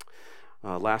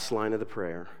 Last line of the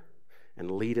prayer,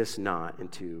 and lead us not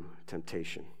into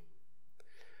temptation.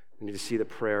 We need to see the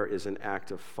prayer is an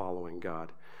act of following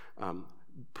God.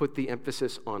 Put the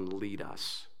emphasis on lead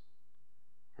us.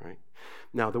 Right?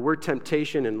 Now, the word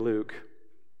temptation in Luke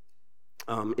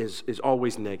is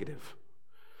always negative.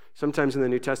 Sometimes in the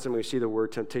New Testament, we see the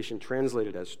word temptation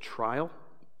translated as trial.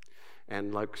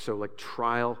 And like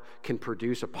trial can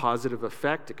produce a positive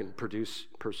effect. It can produce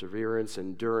perseverance,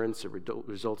 endurance. It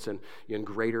results in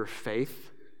greater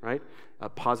faith, right? A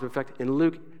positive effect. In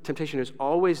Luke, temptation is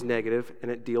always negative, and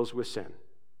it deals with sin.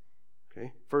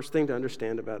 Okay? First thing to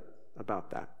understand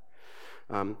about that.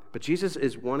 But Jesus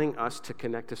is wanting us to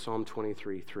connect to Psalm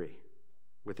 23:3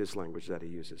 with his language that he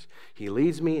uses. He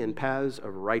leads me in paths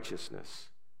of righteousness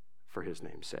for his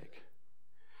name's sake.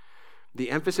 The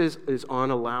emphasis is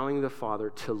on allowing the Father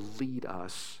to lead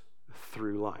us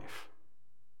through life.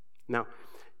 Now,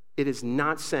 it is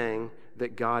not saying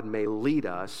that God may lead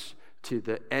us to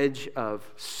the edge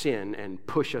of sin and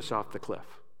push us off the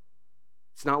cliff.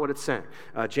 It's not what it's saying.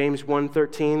 James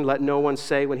 1:13, let no one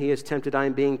say when he is tempted, I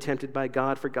am being tempted by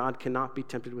God, for God cannot be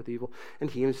tempted with evil, and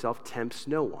he himself tempts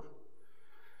no one.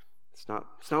 It's not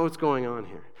what's going on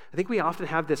here. I think we often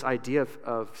have this idea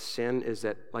of sin is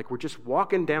that like we're just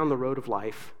walking down the road of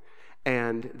life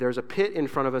and there's a pit in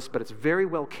front of us, but it's very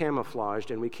well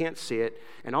camouflaged and we can't see it.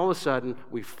 And all of a sudden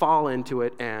we fall into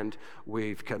it and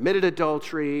we've committed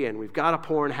adultery and we've got a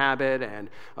porn habit and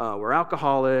we're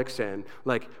alcoholics and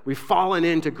like we've fallen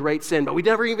into great sin, but we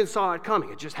never even saw it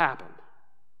coming. It just happened.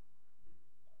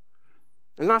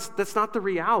 And that's not the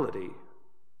reality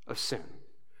of sin.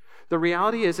 The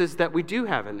reality is that we do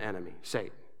have an enemy,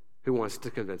 Satan, who wants to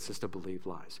convince us to believe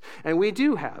lies. And we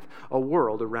do have a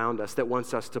world around us that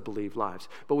wants us to believe lies.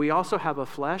 But we also have a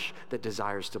flesh that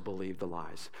desires to believe the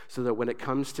lies. So that when it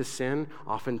comes to sin,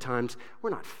 oftentimes we're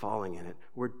not falling in it,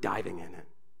 we're diving in it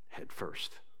head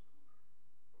first.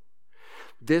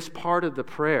 This part of the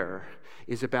prayer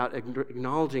is about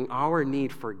acknowledging our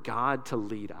need for God to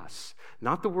lead us.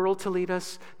 Not the world to lead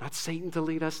us, not Satan to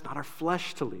lead us, not our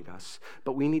flesh to lead us,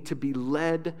 but we need to be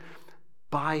led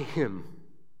by him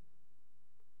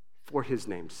for his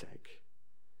name's sake.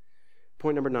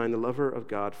 Point number 9, the lover of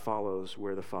God follows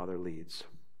where the Father leads.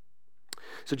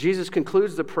 So Jesus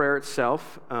concludes the prayer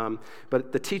itself,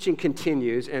 but the teaching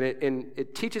continues, and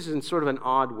it teaches in sort of an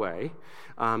odd way.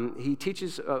 He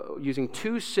teaches using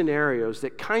two scenarios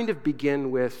that kind of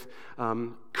begin with,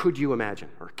 could you imagine,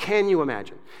 or can you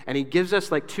imagine? And he gives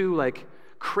us like two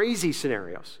crazy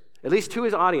scenarios, at least to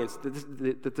his audience,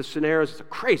 that the scenarios are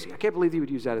crazy. I can't believe he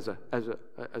would use that as an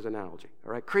analogy,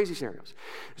 all right? Crazy scenarios.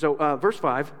 So verse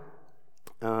 5,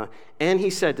 and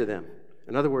he said to them,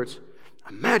 in other words,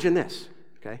 imagine this,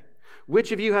 okay?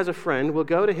 Which of you has a friend will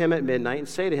go to him at midnight and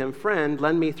say to him, friend,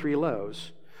 lend me 3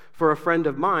 loaves, for a friend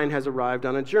of mine has arrived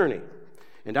on a journey,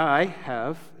 and I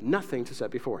have nothing to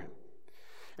set before him.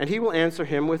 And he will answer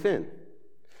him within,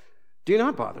 do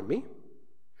not bother me.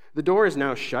 The door is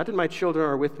now shut, and my children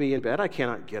are with me in bed. I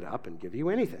cannot get up and give you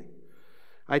anything.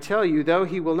 I tell you, though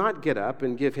he will not get up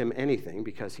and give him anything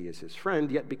because he is his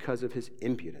friend, yet because of his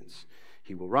impudence,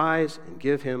 he will rise and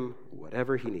give him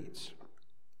whatever he needs.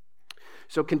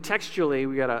 So contextually,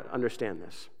 we got to understand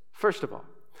this. First of all,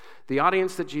 the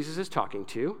audience that Jesus is talking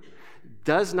to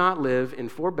does not live in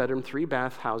 4-bedroom,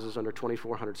 3-bath houses under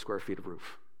 2,400 square feet of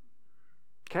roof.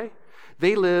 Okay?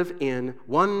 They live in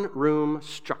 1-room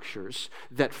structures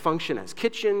that function as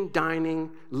kitchen,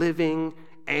 dining, living,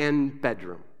 and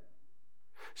bedroom.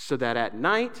 So that at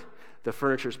night, the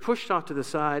furniture is pushed off to the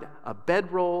side, a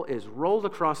bedroll is rolled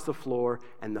across the floor,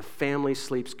 and the family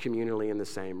sleeps communally in the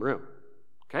same room.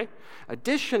 Okay?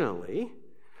 Additionally,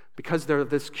 because they're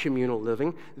this communal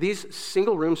living, these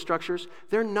single-room structures,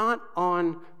 they're not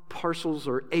on parcels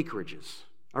or acreages,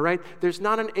 all right? There's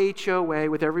not an HOA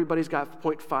with everybody's got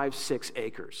 0.56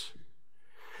 acres.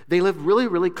 They live really,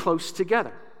 really close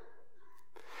together.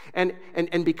 And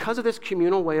because of this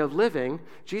communal way of living,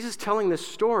 Jesus telling this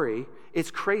story,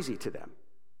 it's crazy to them.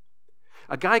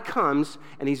 A guy comes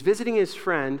and he's visiting his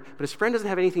friend, but his friend doesn't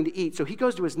have anything to eat, so he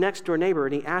goes to his next door neighbor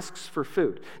and he asks for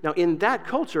food. Now, in that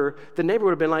culture, the neighbor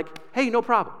would have been like, hey, no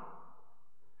problem.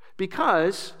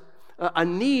 Because a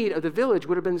need of the village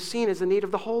would have been seen as a need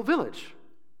of the whole village.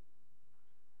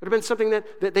 It would have been something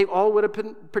that they all would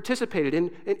have participated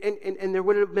in, and there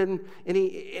wouldn't have been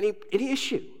any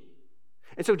issue.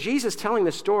 And so Jesus telling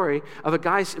this story of a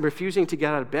guy refusing to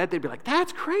get out of bed, they'd be like,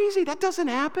 that's crazy, that doesn't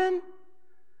happen.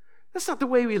 That's not the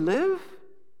way we live.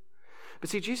 But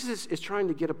see, Jesus is trying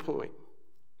to get a point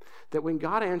that when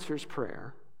God answers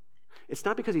prayer, it's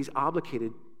not because he's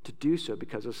obligated to do so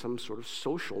because of some sort of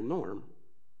social norm.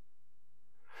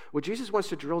 What Jesus wants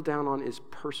to drill down on is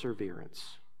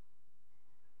perseverance.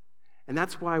 And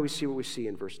that's why we see what we see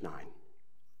in verse 9.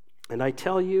 And I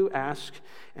tell you, ask,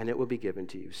 and it will be given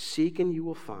to you. Seek, and you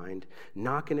will find.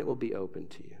 Knock, and it will be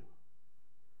opened to you.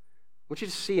 I want you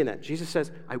to see in that. Jesus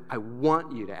says, I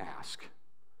want you to ask.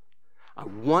 I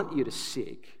want you to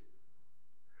seek.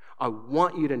 I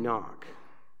want you to knock.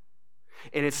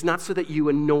 And it's not so that you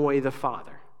annoy the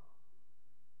Father.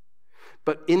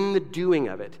 But in the doing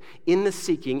of it, in the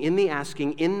seeking, in the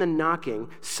asking, in the knocking,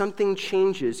 something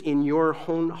changes in your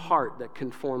own heart that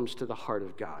conforms to the heart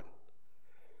of God.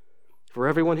 For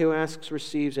everyone who asks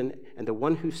receives, and the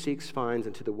one who seeks finds,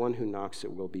 and to the one who knocks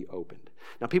it will be opened.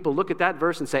 Now people look at that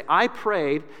verse and say, I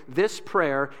prayed this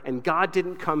prayer and God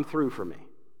didn't come through for me.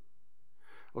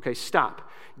 Okay, stop.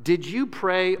 Did you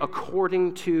pray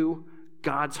according to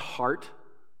God's heart?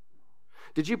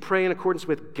 Did you pray in accordance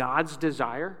with God's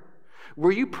desire?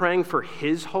 Were you praying for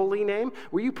his holy name?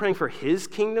 Were you praying for his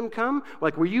kingdom come?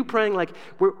 Like, were you praying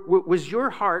was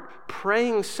your heart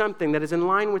praying something that is in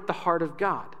line with the heart of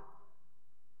God?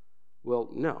 Well,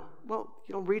 no. Well,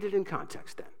 read it in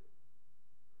context then.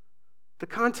 The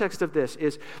context of this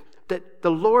is that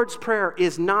the Lord's Prayer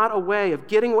is not a way of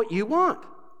getting what you want.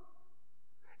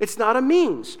 It's not a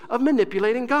means of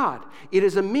manipulating God. It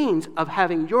is a means of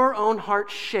having your own heart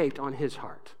shaped on his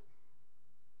heart.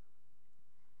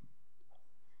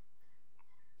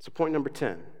 So point number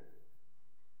 10.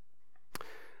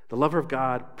 The lover of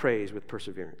God prays with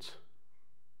perseverance.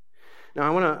 Now,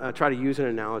 I want to try to use an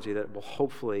analogy that will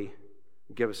hopefully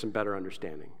give us some better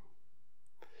understanding.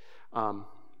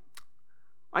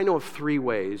 I know of 3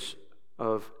 ways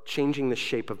of changing the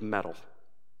shape of metal.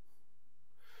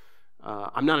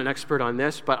 I'm not an expert on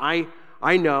this, but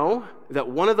I know that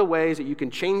one of the ways that you can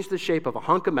change the shape of a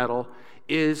hunk of metal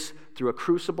is through a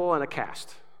crucible and a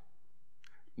cast.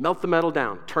 Melt the metal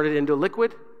down, turn it into a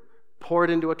liquid, pour it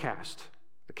into a cast.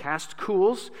 The cast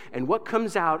cools, and what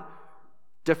comes out,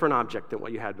 different object than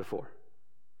what you had before.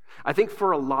 I think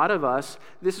for a lot of us,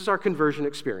 this is our conversion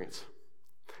experience.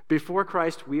 Before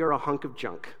Christ, we are a hunk of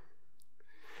junk.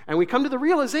 And we come to the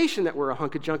realization that we're a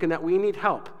hunk of junk and that we need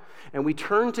help. And we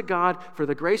turn to God for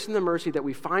the grace and the mercy that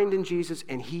we find in Jesus,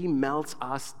 and he melts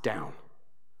us down.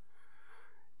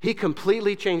 He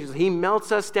completely changes. He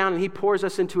melts us down and he pours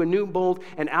us into a new mold,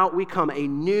 and out we come, a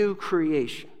new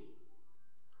creation.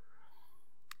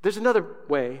 There's another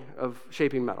way of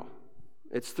shaping metal.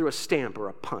 It's through a stamp or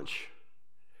a punch.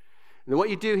 And then what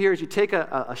you do here is you take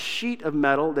a sheet of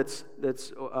metal that's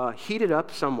heated up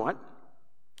somewhat,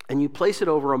 and you place it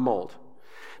over a mold.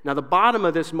 Now, the bottom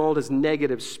of this mold is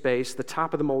negative space. The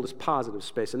top of the mold is positive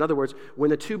space. In other words, when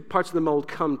the 2 parts of the mold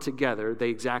come together, they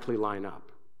exactly line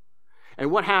up. And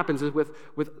what happens is with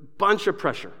a bunch of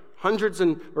pressure, hundreds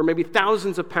or maybe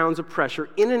thousands of pounds of pressure,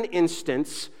 in an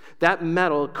instance, that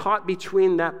metal caught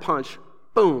between that punch,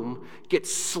 boom,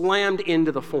 gets slammed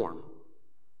into the form.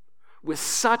 With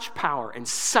such power and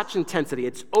such intensity,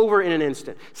 it's over in an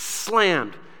instant,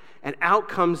 slammed, and out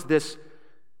comes this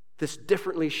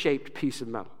differently shaped piece of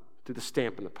metal through the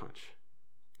stamp and the punch.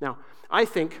 Now, I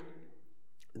think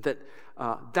that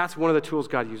that's one of the tools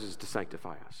God uses to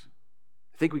sanctify us.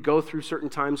 I think we go through certain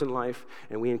times in life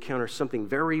and we encounter something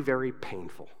very, very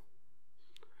painful.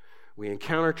 We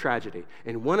encounter tragedy,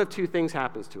 and one of 2 things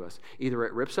happens to us. Either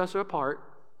it rips us apart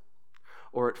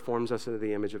or it forms us into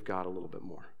the image of God a little bit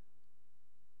more.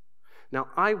 Now,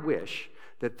 I wish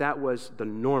that was the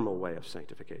normal way of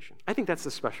sanctification. I think that's the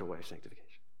special way of sanctification.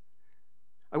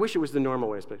 I wish it was the normal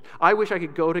way of sanctification. I wish I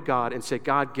could go to God and say,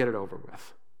 God, get it over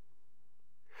with.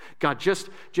 God, just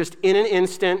in an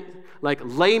instant, like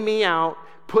lay me out,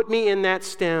 put me in that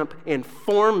stamp, and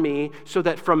form me so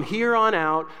that from here on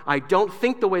out, I don't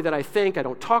think the way that I think, I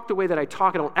don't talk the way that I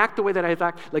talk, I don't act the way that I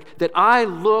act, like that I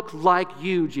look like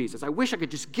you, Jesus. I wish I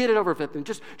could just get it over with and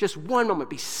just one moment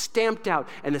be stamped out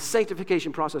and the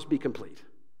sanctification process be complete.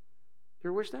 You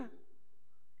ever wish that?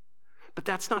 But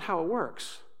that's not how it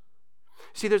works.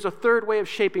 See, there's a third way of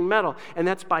shaping metal, and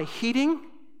that's by heating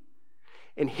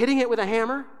and hitting it with a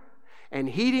hammer, and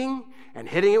heating and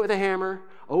hitting it with a hammer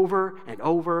over and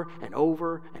over and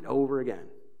over and over again.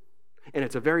 And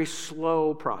it's a very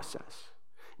slow process.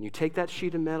 And you take that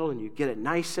sheet of metal and you get it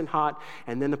nice and hot,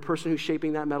 and then the person who's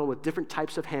shaping that metal with different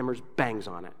types of hammers bangs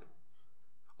on it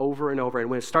over and over. And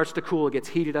when it starts to cool, it gets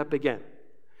heated up again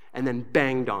and then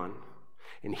banged on,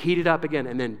 and heated up again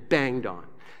and then banged on.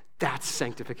 That's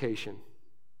sanctification.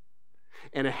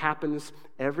 And it happens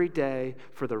every day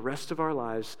for the rest of our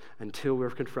lives until we're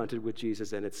confronted with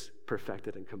Jesus and it's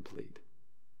perfected and complete.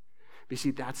 You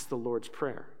see, that's the Lord's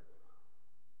Prayer.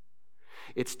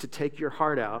 It's to take your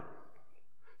heart out,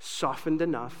 softened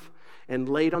enough, and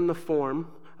laid on the form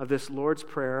of this Lord's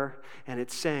Prayer, and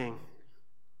it's saying,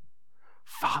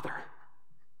 Father,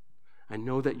 I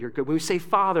know that you're good. When we say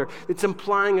Father, it's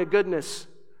implying a goodness.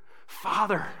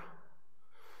 Father,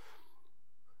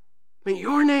 may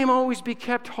your name always be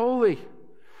kept holy.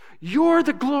 You're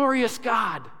the glorious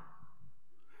God.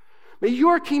 May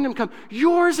your kingdom come.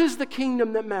 Yours is the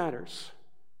kingdom that matters.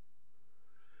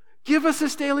 Give us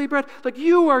this daily bread. Like,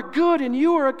 you are good, and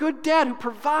you are a good dad who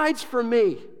provides for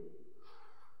me.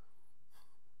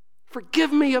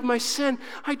 Forgive me of my sin.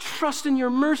 I trust in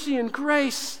your mercy and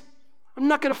grace. I'm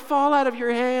not going to fall out of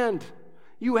your hand.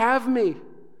 You have me.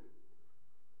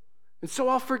 And so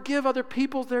I'll forgive other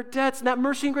people their debts and that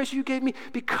mercy and grace you gave me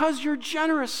because you're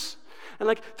generous. And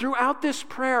like throughout this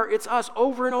prayer, it's us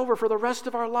over and over for the rest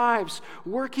of our lives,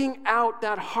 working out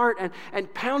that heart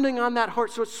and pounding on that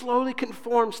heart so it slowly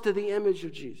conforms to the image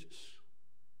of Jesus.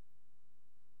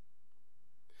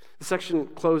 The section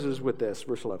closes with this,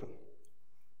 verse 11.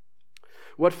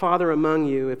 What father among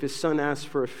you, if his son asks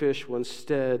for a fish, will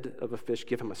instead of a fish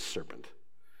give him a serpent?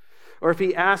 Or if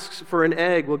he asks for an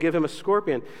egg, will give him a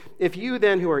scorpion? If you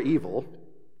then, who are evil,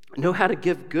 know how to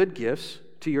give good gifts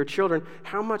to your children,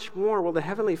 how much more will the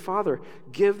Heavenly Father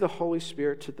give the Holy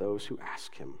Spirit to those who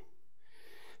ask him?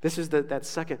 This is that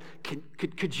second.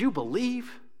 Could you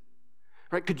believe?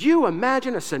 Right? Could you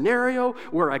imagine a scenario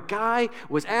where a guy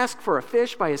was asked for a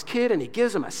fish by his kid and he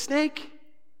gives him a snake?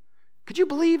 Could you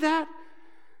believe that?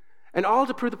 And all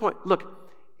to prove the point.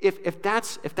 Look, if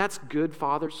that's good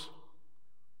fathers,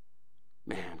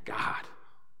 man, God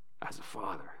as a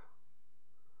father.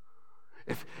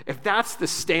 If that's the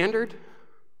standard,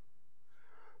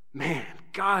 man,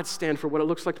 God stands for what it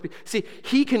looks like to be. See,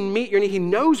 he can meet your need. He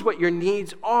knows what your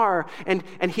needs are, and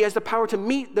he has the power to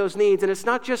meet those needs. And it's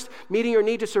not just meeting your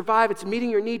need to survive, it's meeting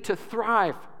your need to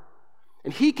thrive.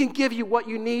 And he can give you what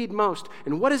you need most.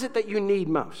 And what is it that you need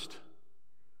most?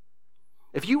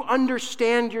 If you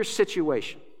understand your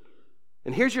situation,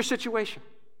 and here's your situation.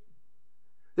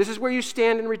 This is where you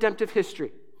stand in redemptive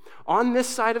history. On this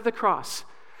side of the cross,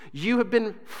 you have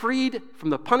been freed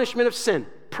from the punishment of sin.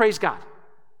 Praise God.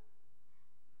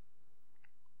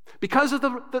 Because of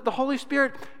the Holy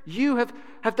Spirit, you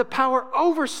have the power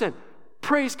over sin.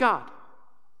 Praise God.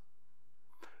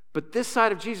 But this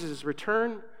side of Jesus'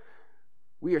 return,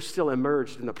 we are still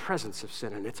immersed in the presence of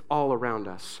sin, and it's all around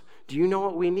us. Do you know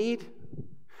what we need?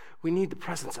 We need the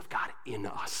presence of God in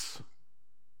us.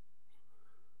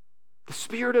 The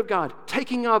Spirit of God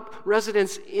taking up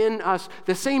residence in us,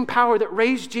 the same power that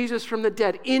raised Jesus from the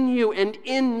dead in you and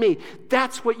in me.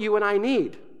 That's what you and I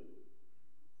need.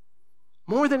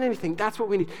 More than anything, that's what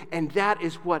we need. And that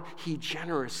is what he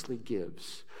generously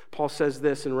gives. Paul says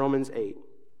this in Romans 8.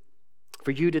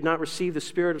 For you did not receive the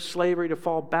spirit of slavery to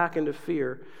fall back into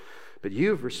fear, but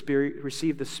you've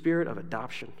received the spirit of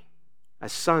adoption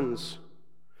as sons,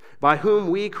 by whom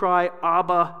we cry,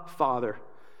 Abba, Father.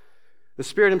 The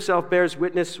Spirit himself bears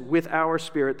witness with our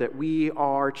spirit that we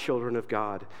are children of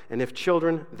God. And if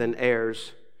children, then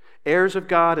heirs, heirs of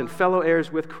God and fellow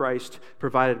heirs with Christ,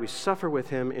 provided we suffer with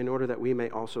him in order that we may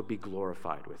also be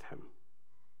glorified with him.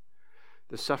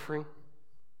 The suffering,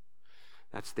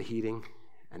 that's the heating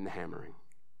and the hammering.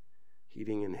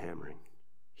 Heating and hammering.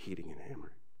 Heating and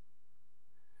hammering.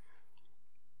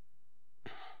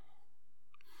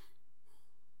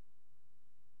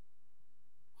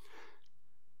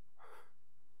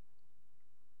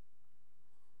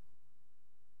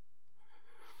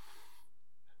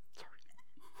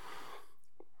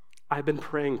 I've been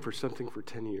praying for something for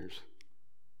 10 years.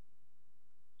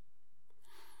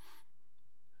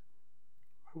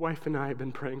 wife and I have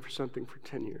been praying for something for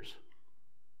 10 years.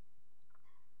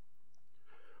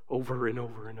 Over and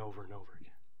over and over and over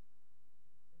again.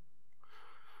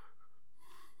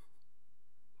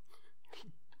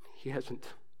 He hasn't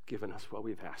given us what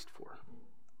we've asked for.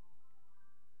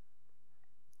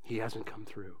 He hasn't come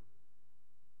through.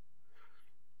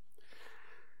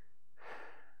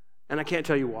 And I can't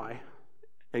tell you why,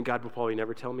 and God will probably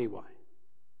never tell me why.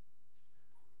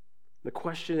 The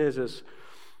question is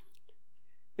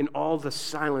in all the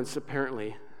silence,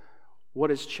 apparently, what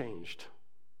has changed?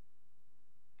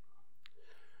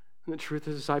 And the truth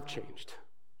is, I've changed.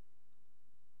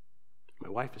 My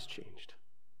wife has changed.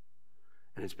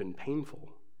 And it's been painful.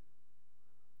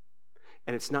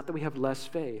 And it's not that we have less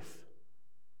faith.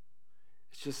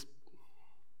 It's just,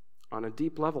 on a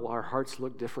deep level, our hearts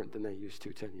look different than they used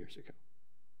to 10 years ago.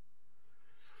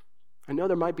 I know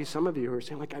there might be some of you who are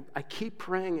saying, like, I keep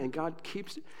praying and God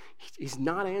He's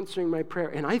not answering my prayer.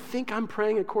 And I think I'm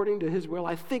praying according to His will.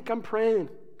 I think I'm praying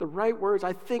the right words.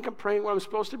 I think I'm praying what I'm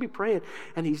supposed to be praying.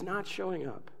 And He's not showing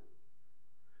up.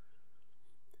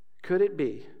 Could it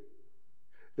be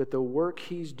that the work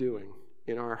He's doing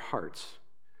in our hearts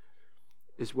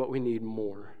is what we need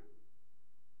more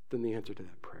than the answer to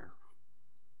that prayer?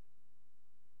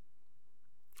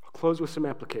 I'll close with some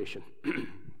application.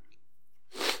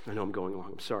 I know I'm going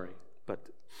long, I'm sorry, but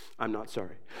I'm not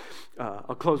sorry.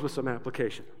 I'll close with some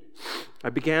application. I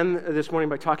began this morning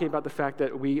by talking about the fact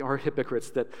that we are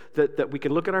hypocrites, that we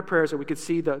can look at our prayers and we can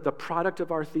see the product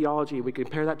of our theology. We can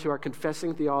compare that to our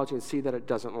confessing theology and see that it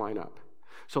doesn't line up.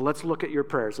 So let's look at your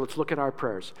prayers. Let's look at our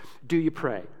prayers. Do you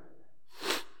pray?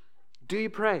 Do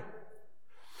you pray?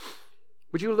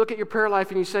 Would you look at your prayer life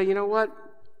and you say, you know what?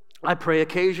 I pray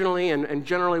occasionally, and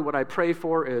generally what I pray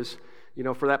for is,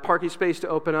 for that parking space to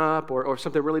open up, or if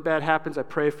something really bad happens, I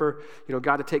pray for,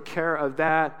 God to take care of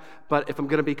that. But if I'm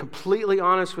going to be completely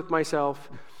honest with myself,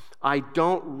 I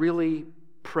don't really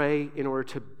pray in order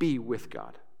to be with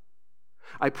God.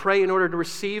 I pray in order to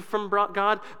receive from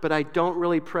God, but I don't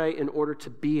really pray in order to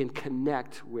be and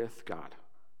connect with God.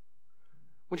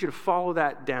 I want you to follow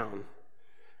that down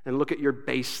and look at your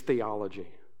base theology.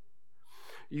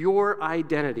 Your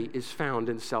identity is found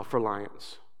in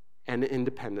self-reliance and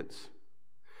independence.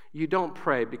 You don't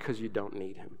pray because you don't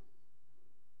need Him.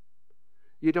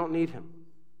 You don't need Him.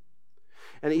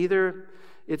 And either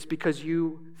it's because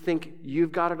you think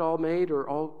you've got it all made or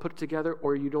all put together,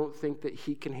 or you don't think that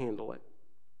He can handle it.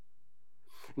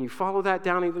 And you follow that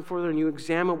down even further and you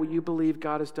examine what you believe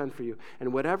God has done for you.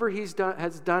 And whatever He's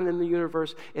has done in the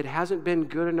universe, it hasn't been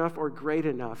good enough or great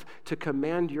enough to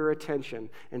command your attention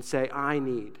and say, I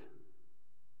need.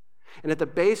 And at the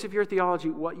base of your theology,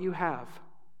 what you have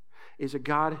is a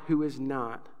God who is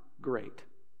not great.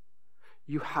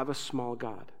 You have a small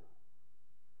God.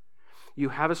 You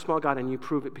have a small God, and you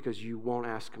prove it because you won't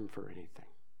ask Him for anything.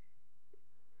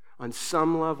 On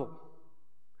some level,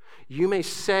 you may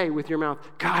say with your mouth,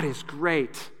 God is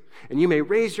great. And you may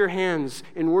raise your hands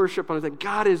in worship on it,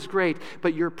 God is great.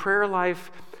 But your prayer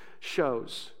life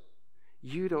shows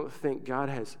you don't think God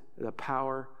has the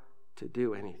power to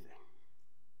do anything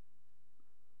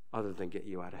other than get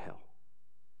you out of hell.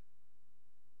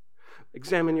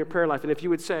 Examine your prayer life. And if you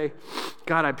would say,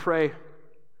 God, I pray,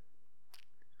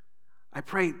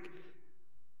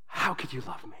 how could you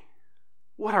love me?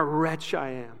 What a wretch I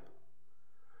am.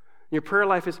 Your prayer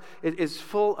life is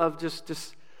full of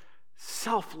just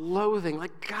self-loathing,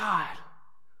 like, God,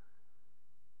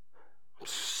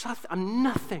 I'm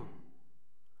nothing.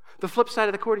 The flip side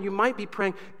of the coin, you might be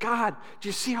praying, God, do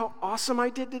you see how awesome I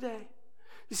did today?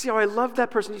 You see how I loved that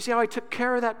person? You see how I took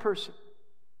care of that person?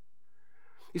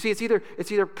 You see, it's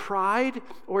either pride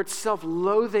or it's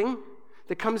self-loathing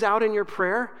that comes out in your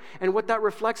prayer, and what that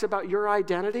reflects about your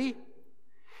identity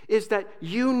is that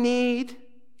you need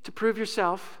to prove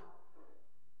yourself.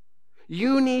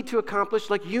 You need to accomplish,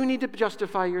 like you need to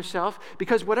justify yourself,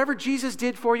 because whatever Jesus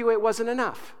did for you, it wasn't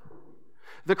enough.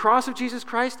 The cross of Jesus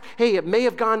Christ, hey, it may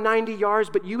have gone 90 yards,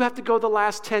 but you have to go the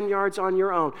last 10 yards on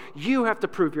your own. You have to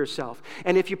prove yourself.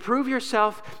 And if you prove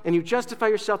yourself and you justify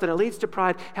yourself, then it leads to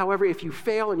pride. However, if you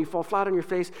fail and you fall flat on your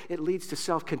face, it leads to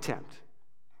self-contempt.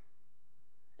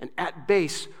 And at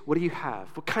base, what do you have?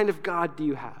 What kind of God do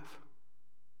you have?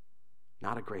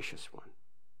 Not a gracious one.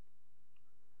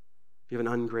 You have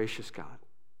an ungracious God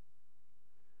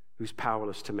who's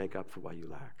powerless to make up for what you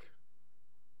lack,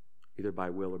 either by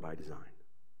will or by design.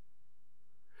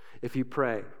 If you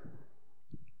pray,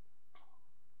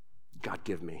 God,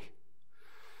 give me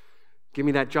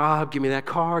that job, give me that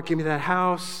car, give me that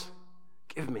house,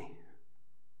 give me.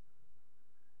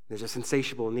 There's this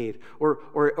insatiable need.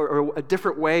 Or a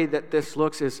different way that this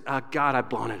looks is, God, I've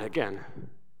blown it again.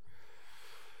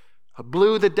 I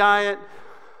blew the diet.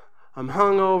 I'm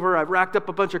hungover. I've racked up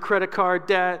a bunch of credit card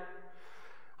debt.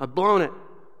 I've blown it.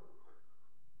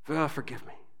 Forgive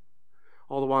me.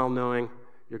 All the while knowing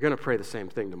you're going to pray the same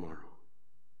thing tomorrow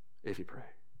if you pray.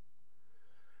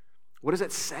 What does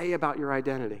it say about your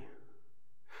identity?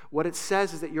 What it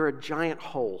says is that you're a giant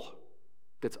hole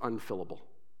that's unfillable.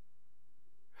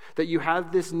 That you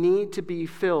have this need to be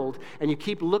filled, and you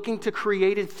keep looking to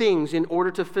created things in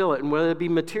order to fill it. And whether it be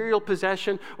material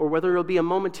possession, or whether it'll be a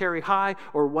momentary high,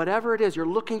 or whatever it is, you're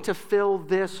looking to fill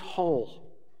this hole.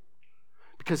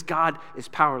 Because God is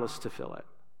powerless to fill it.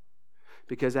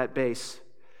 Because at base,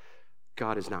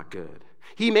 God is not good.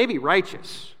 He may be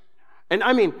righteous. And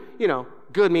I mean,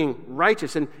 good meaning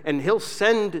righteous. And he'll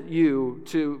send you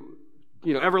to,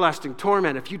 everlasting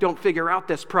torment if you don't figure out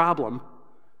this problem.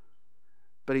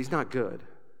 But he's not good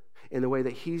in the way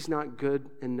that he's not good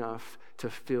enough to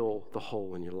fill the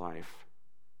hole in your life.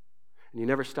 And you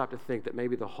never stop to think that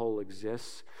maybe the hole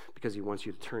exists because he wants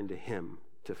you to turn to him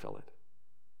to fill it.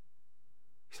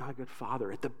 He's not a good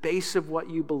father at the base of what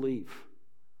you believe.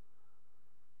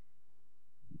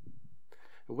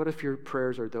 And what if your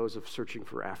prayers are those of searching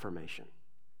for affirmation?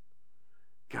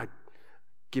 God,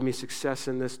 give me success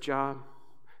in this job.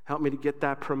 Help me to get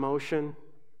that promotion.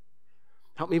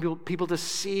 Help me people to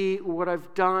see what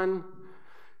I've done.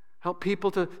 Help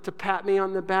people to pat me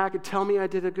on the back and tell me I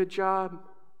did a good job.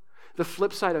 The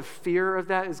flip side of fear of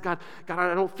that is, God,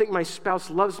 I don't think my spouse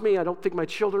loves me. I don't think my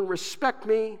children respect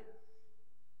me.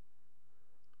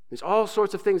 There's all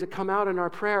sorts of things that come out in our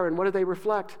prayer, and what do they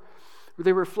reflect?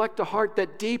 They reflect a heart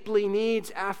that deeply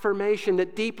needs affirmation,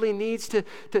 that deeply needs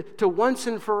to once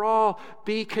and for all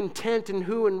be content in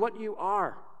who and what you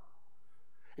are.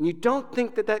 And you don't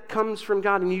think that comes from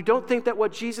God, and you don't think that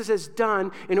what Jesus has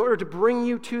done in order to bring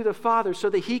you to the Father so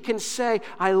that he can say,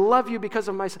 I love you because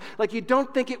of my son. Like, you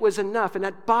don't think it was enough. And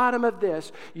at bottom of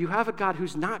this, you have a God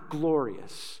who's not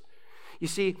glorious. You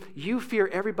see, you fear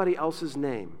everybody else's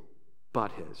name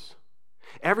but his.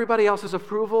 Everybody else's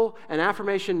approval and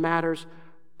affirmation matters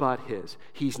but his.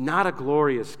 He's not a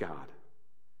glorious God.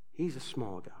 He's a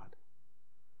small God.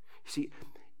 You see,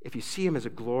 if you see him as a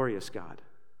glorious God,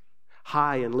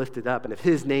 high and lifted up, and if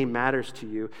his name matters to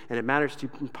you, and it matters to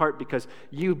you in part because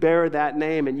you bear that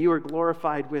name and you are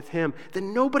glorified with him,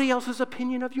 then nobody else's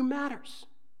opinion of you matters.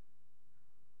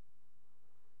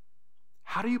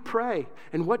 How do you pray?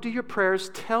 And what do your prayers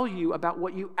tell you about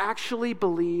what you actually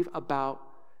believe about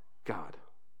God?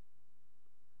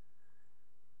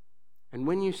 And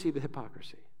when you see the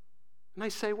hypocrisy, and I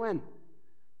say when,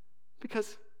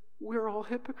 because we're all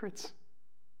hypocrites.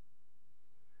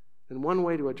 And one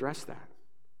way to address that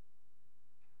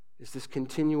is this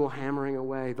continual hammering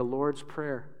away, the Lord's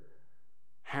Prayer,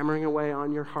 hammering away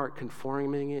on your heart,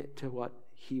 conforming it to what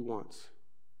he wants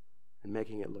and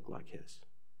making it look like his.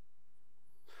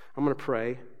 I'm going to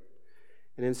pray,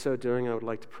 and in so doing, I would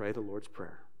like to pray the Lord's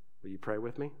Prayer. Will you pray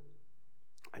with me?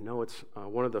 I know it's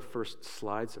one of the first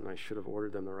slides, and I should have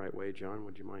ordered them the right way. John,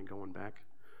 would you mind going back?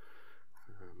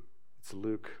 It's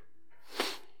Luke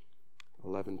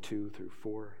 11:2 through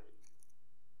 4.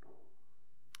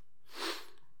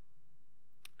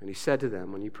 And he said to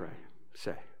them, when you pray,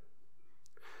 say,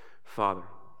 Father,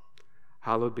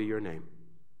 hallowed be your name.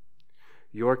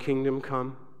 Your kingdom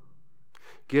come.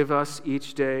 Give us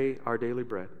each day our daily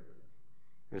bread.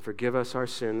 And forgive us our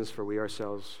sins, for we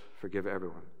ourselves forgive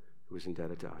everyone who is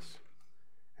indebted to us.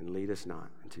 And lead us not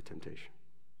into temptation.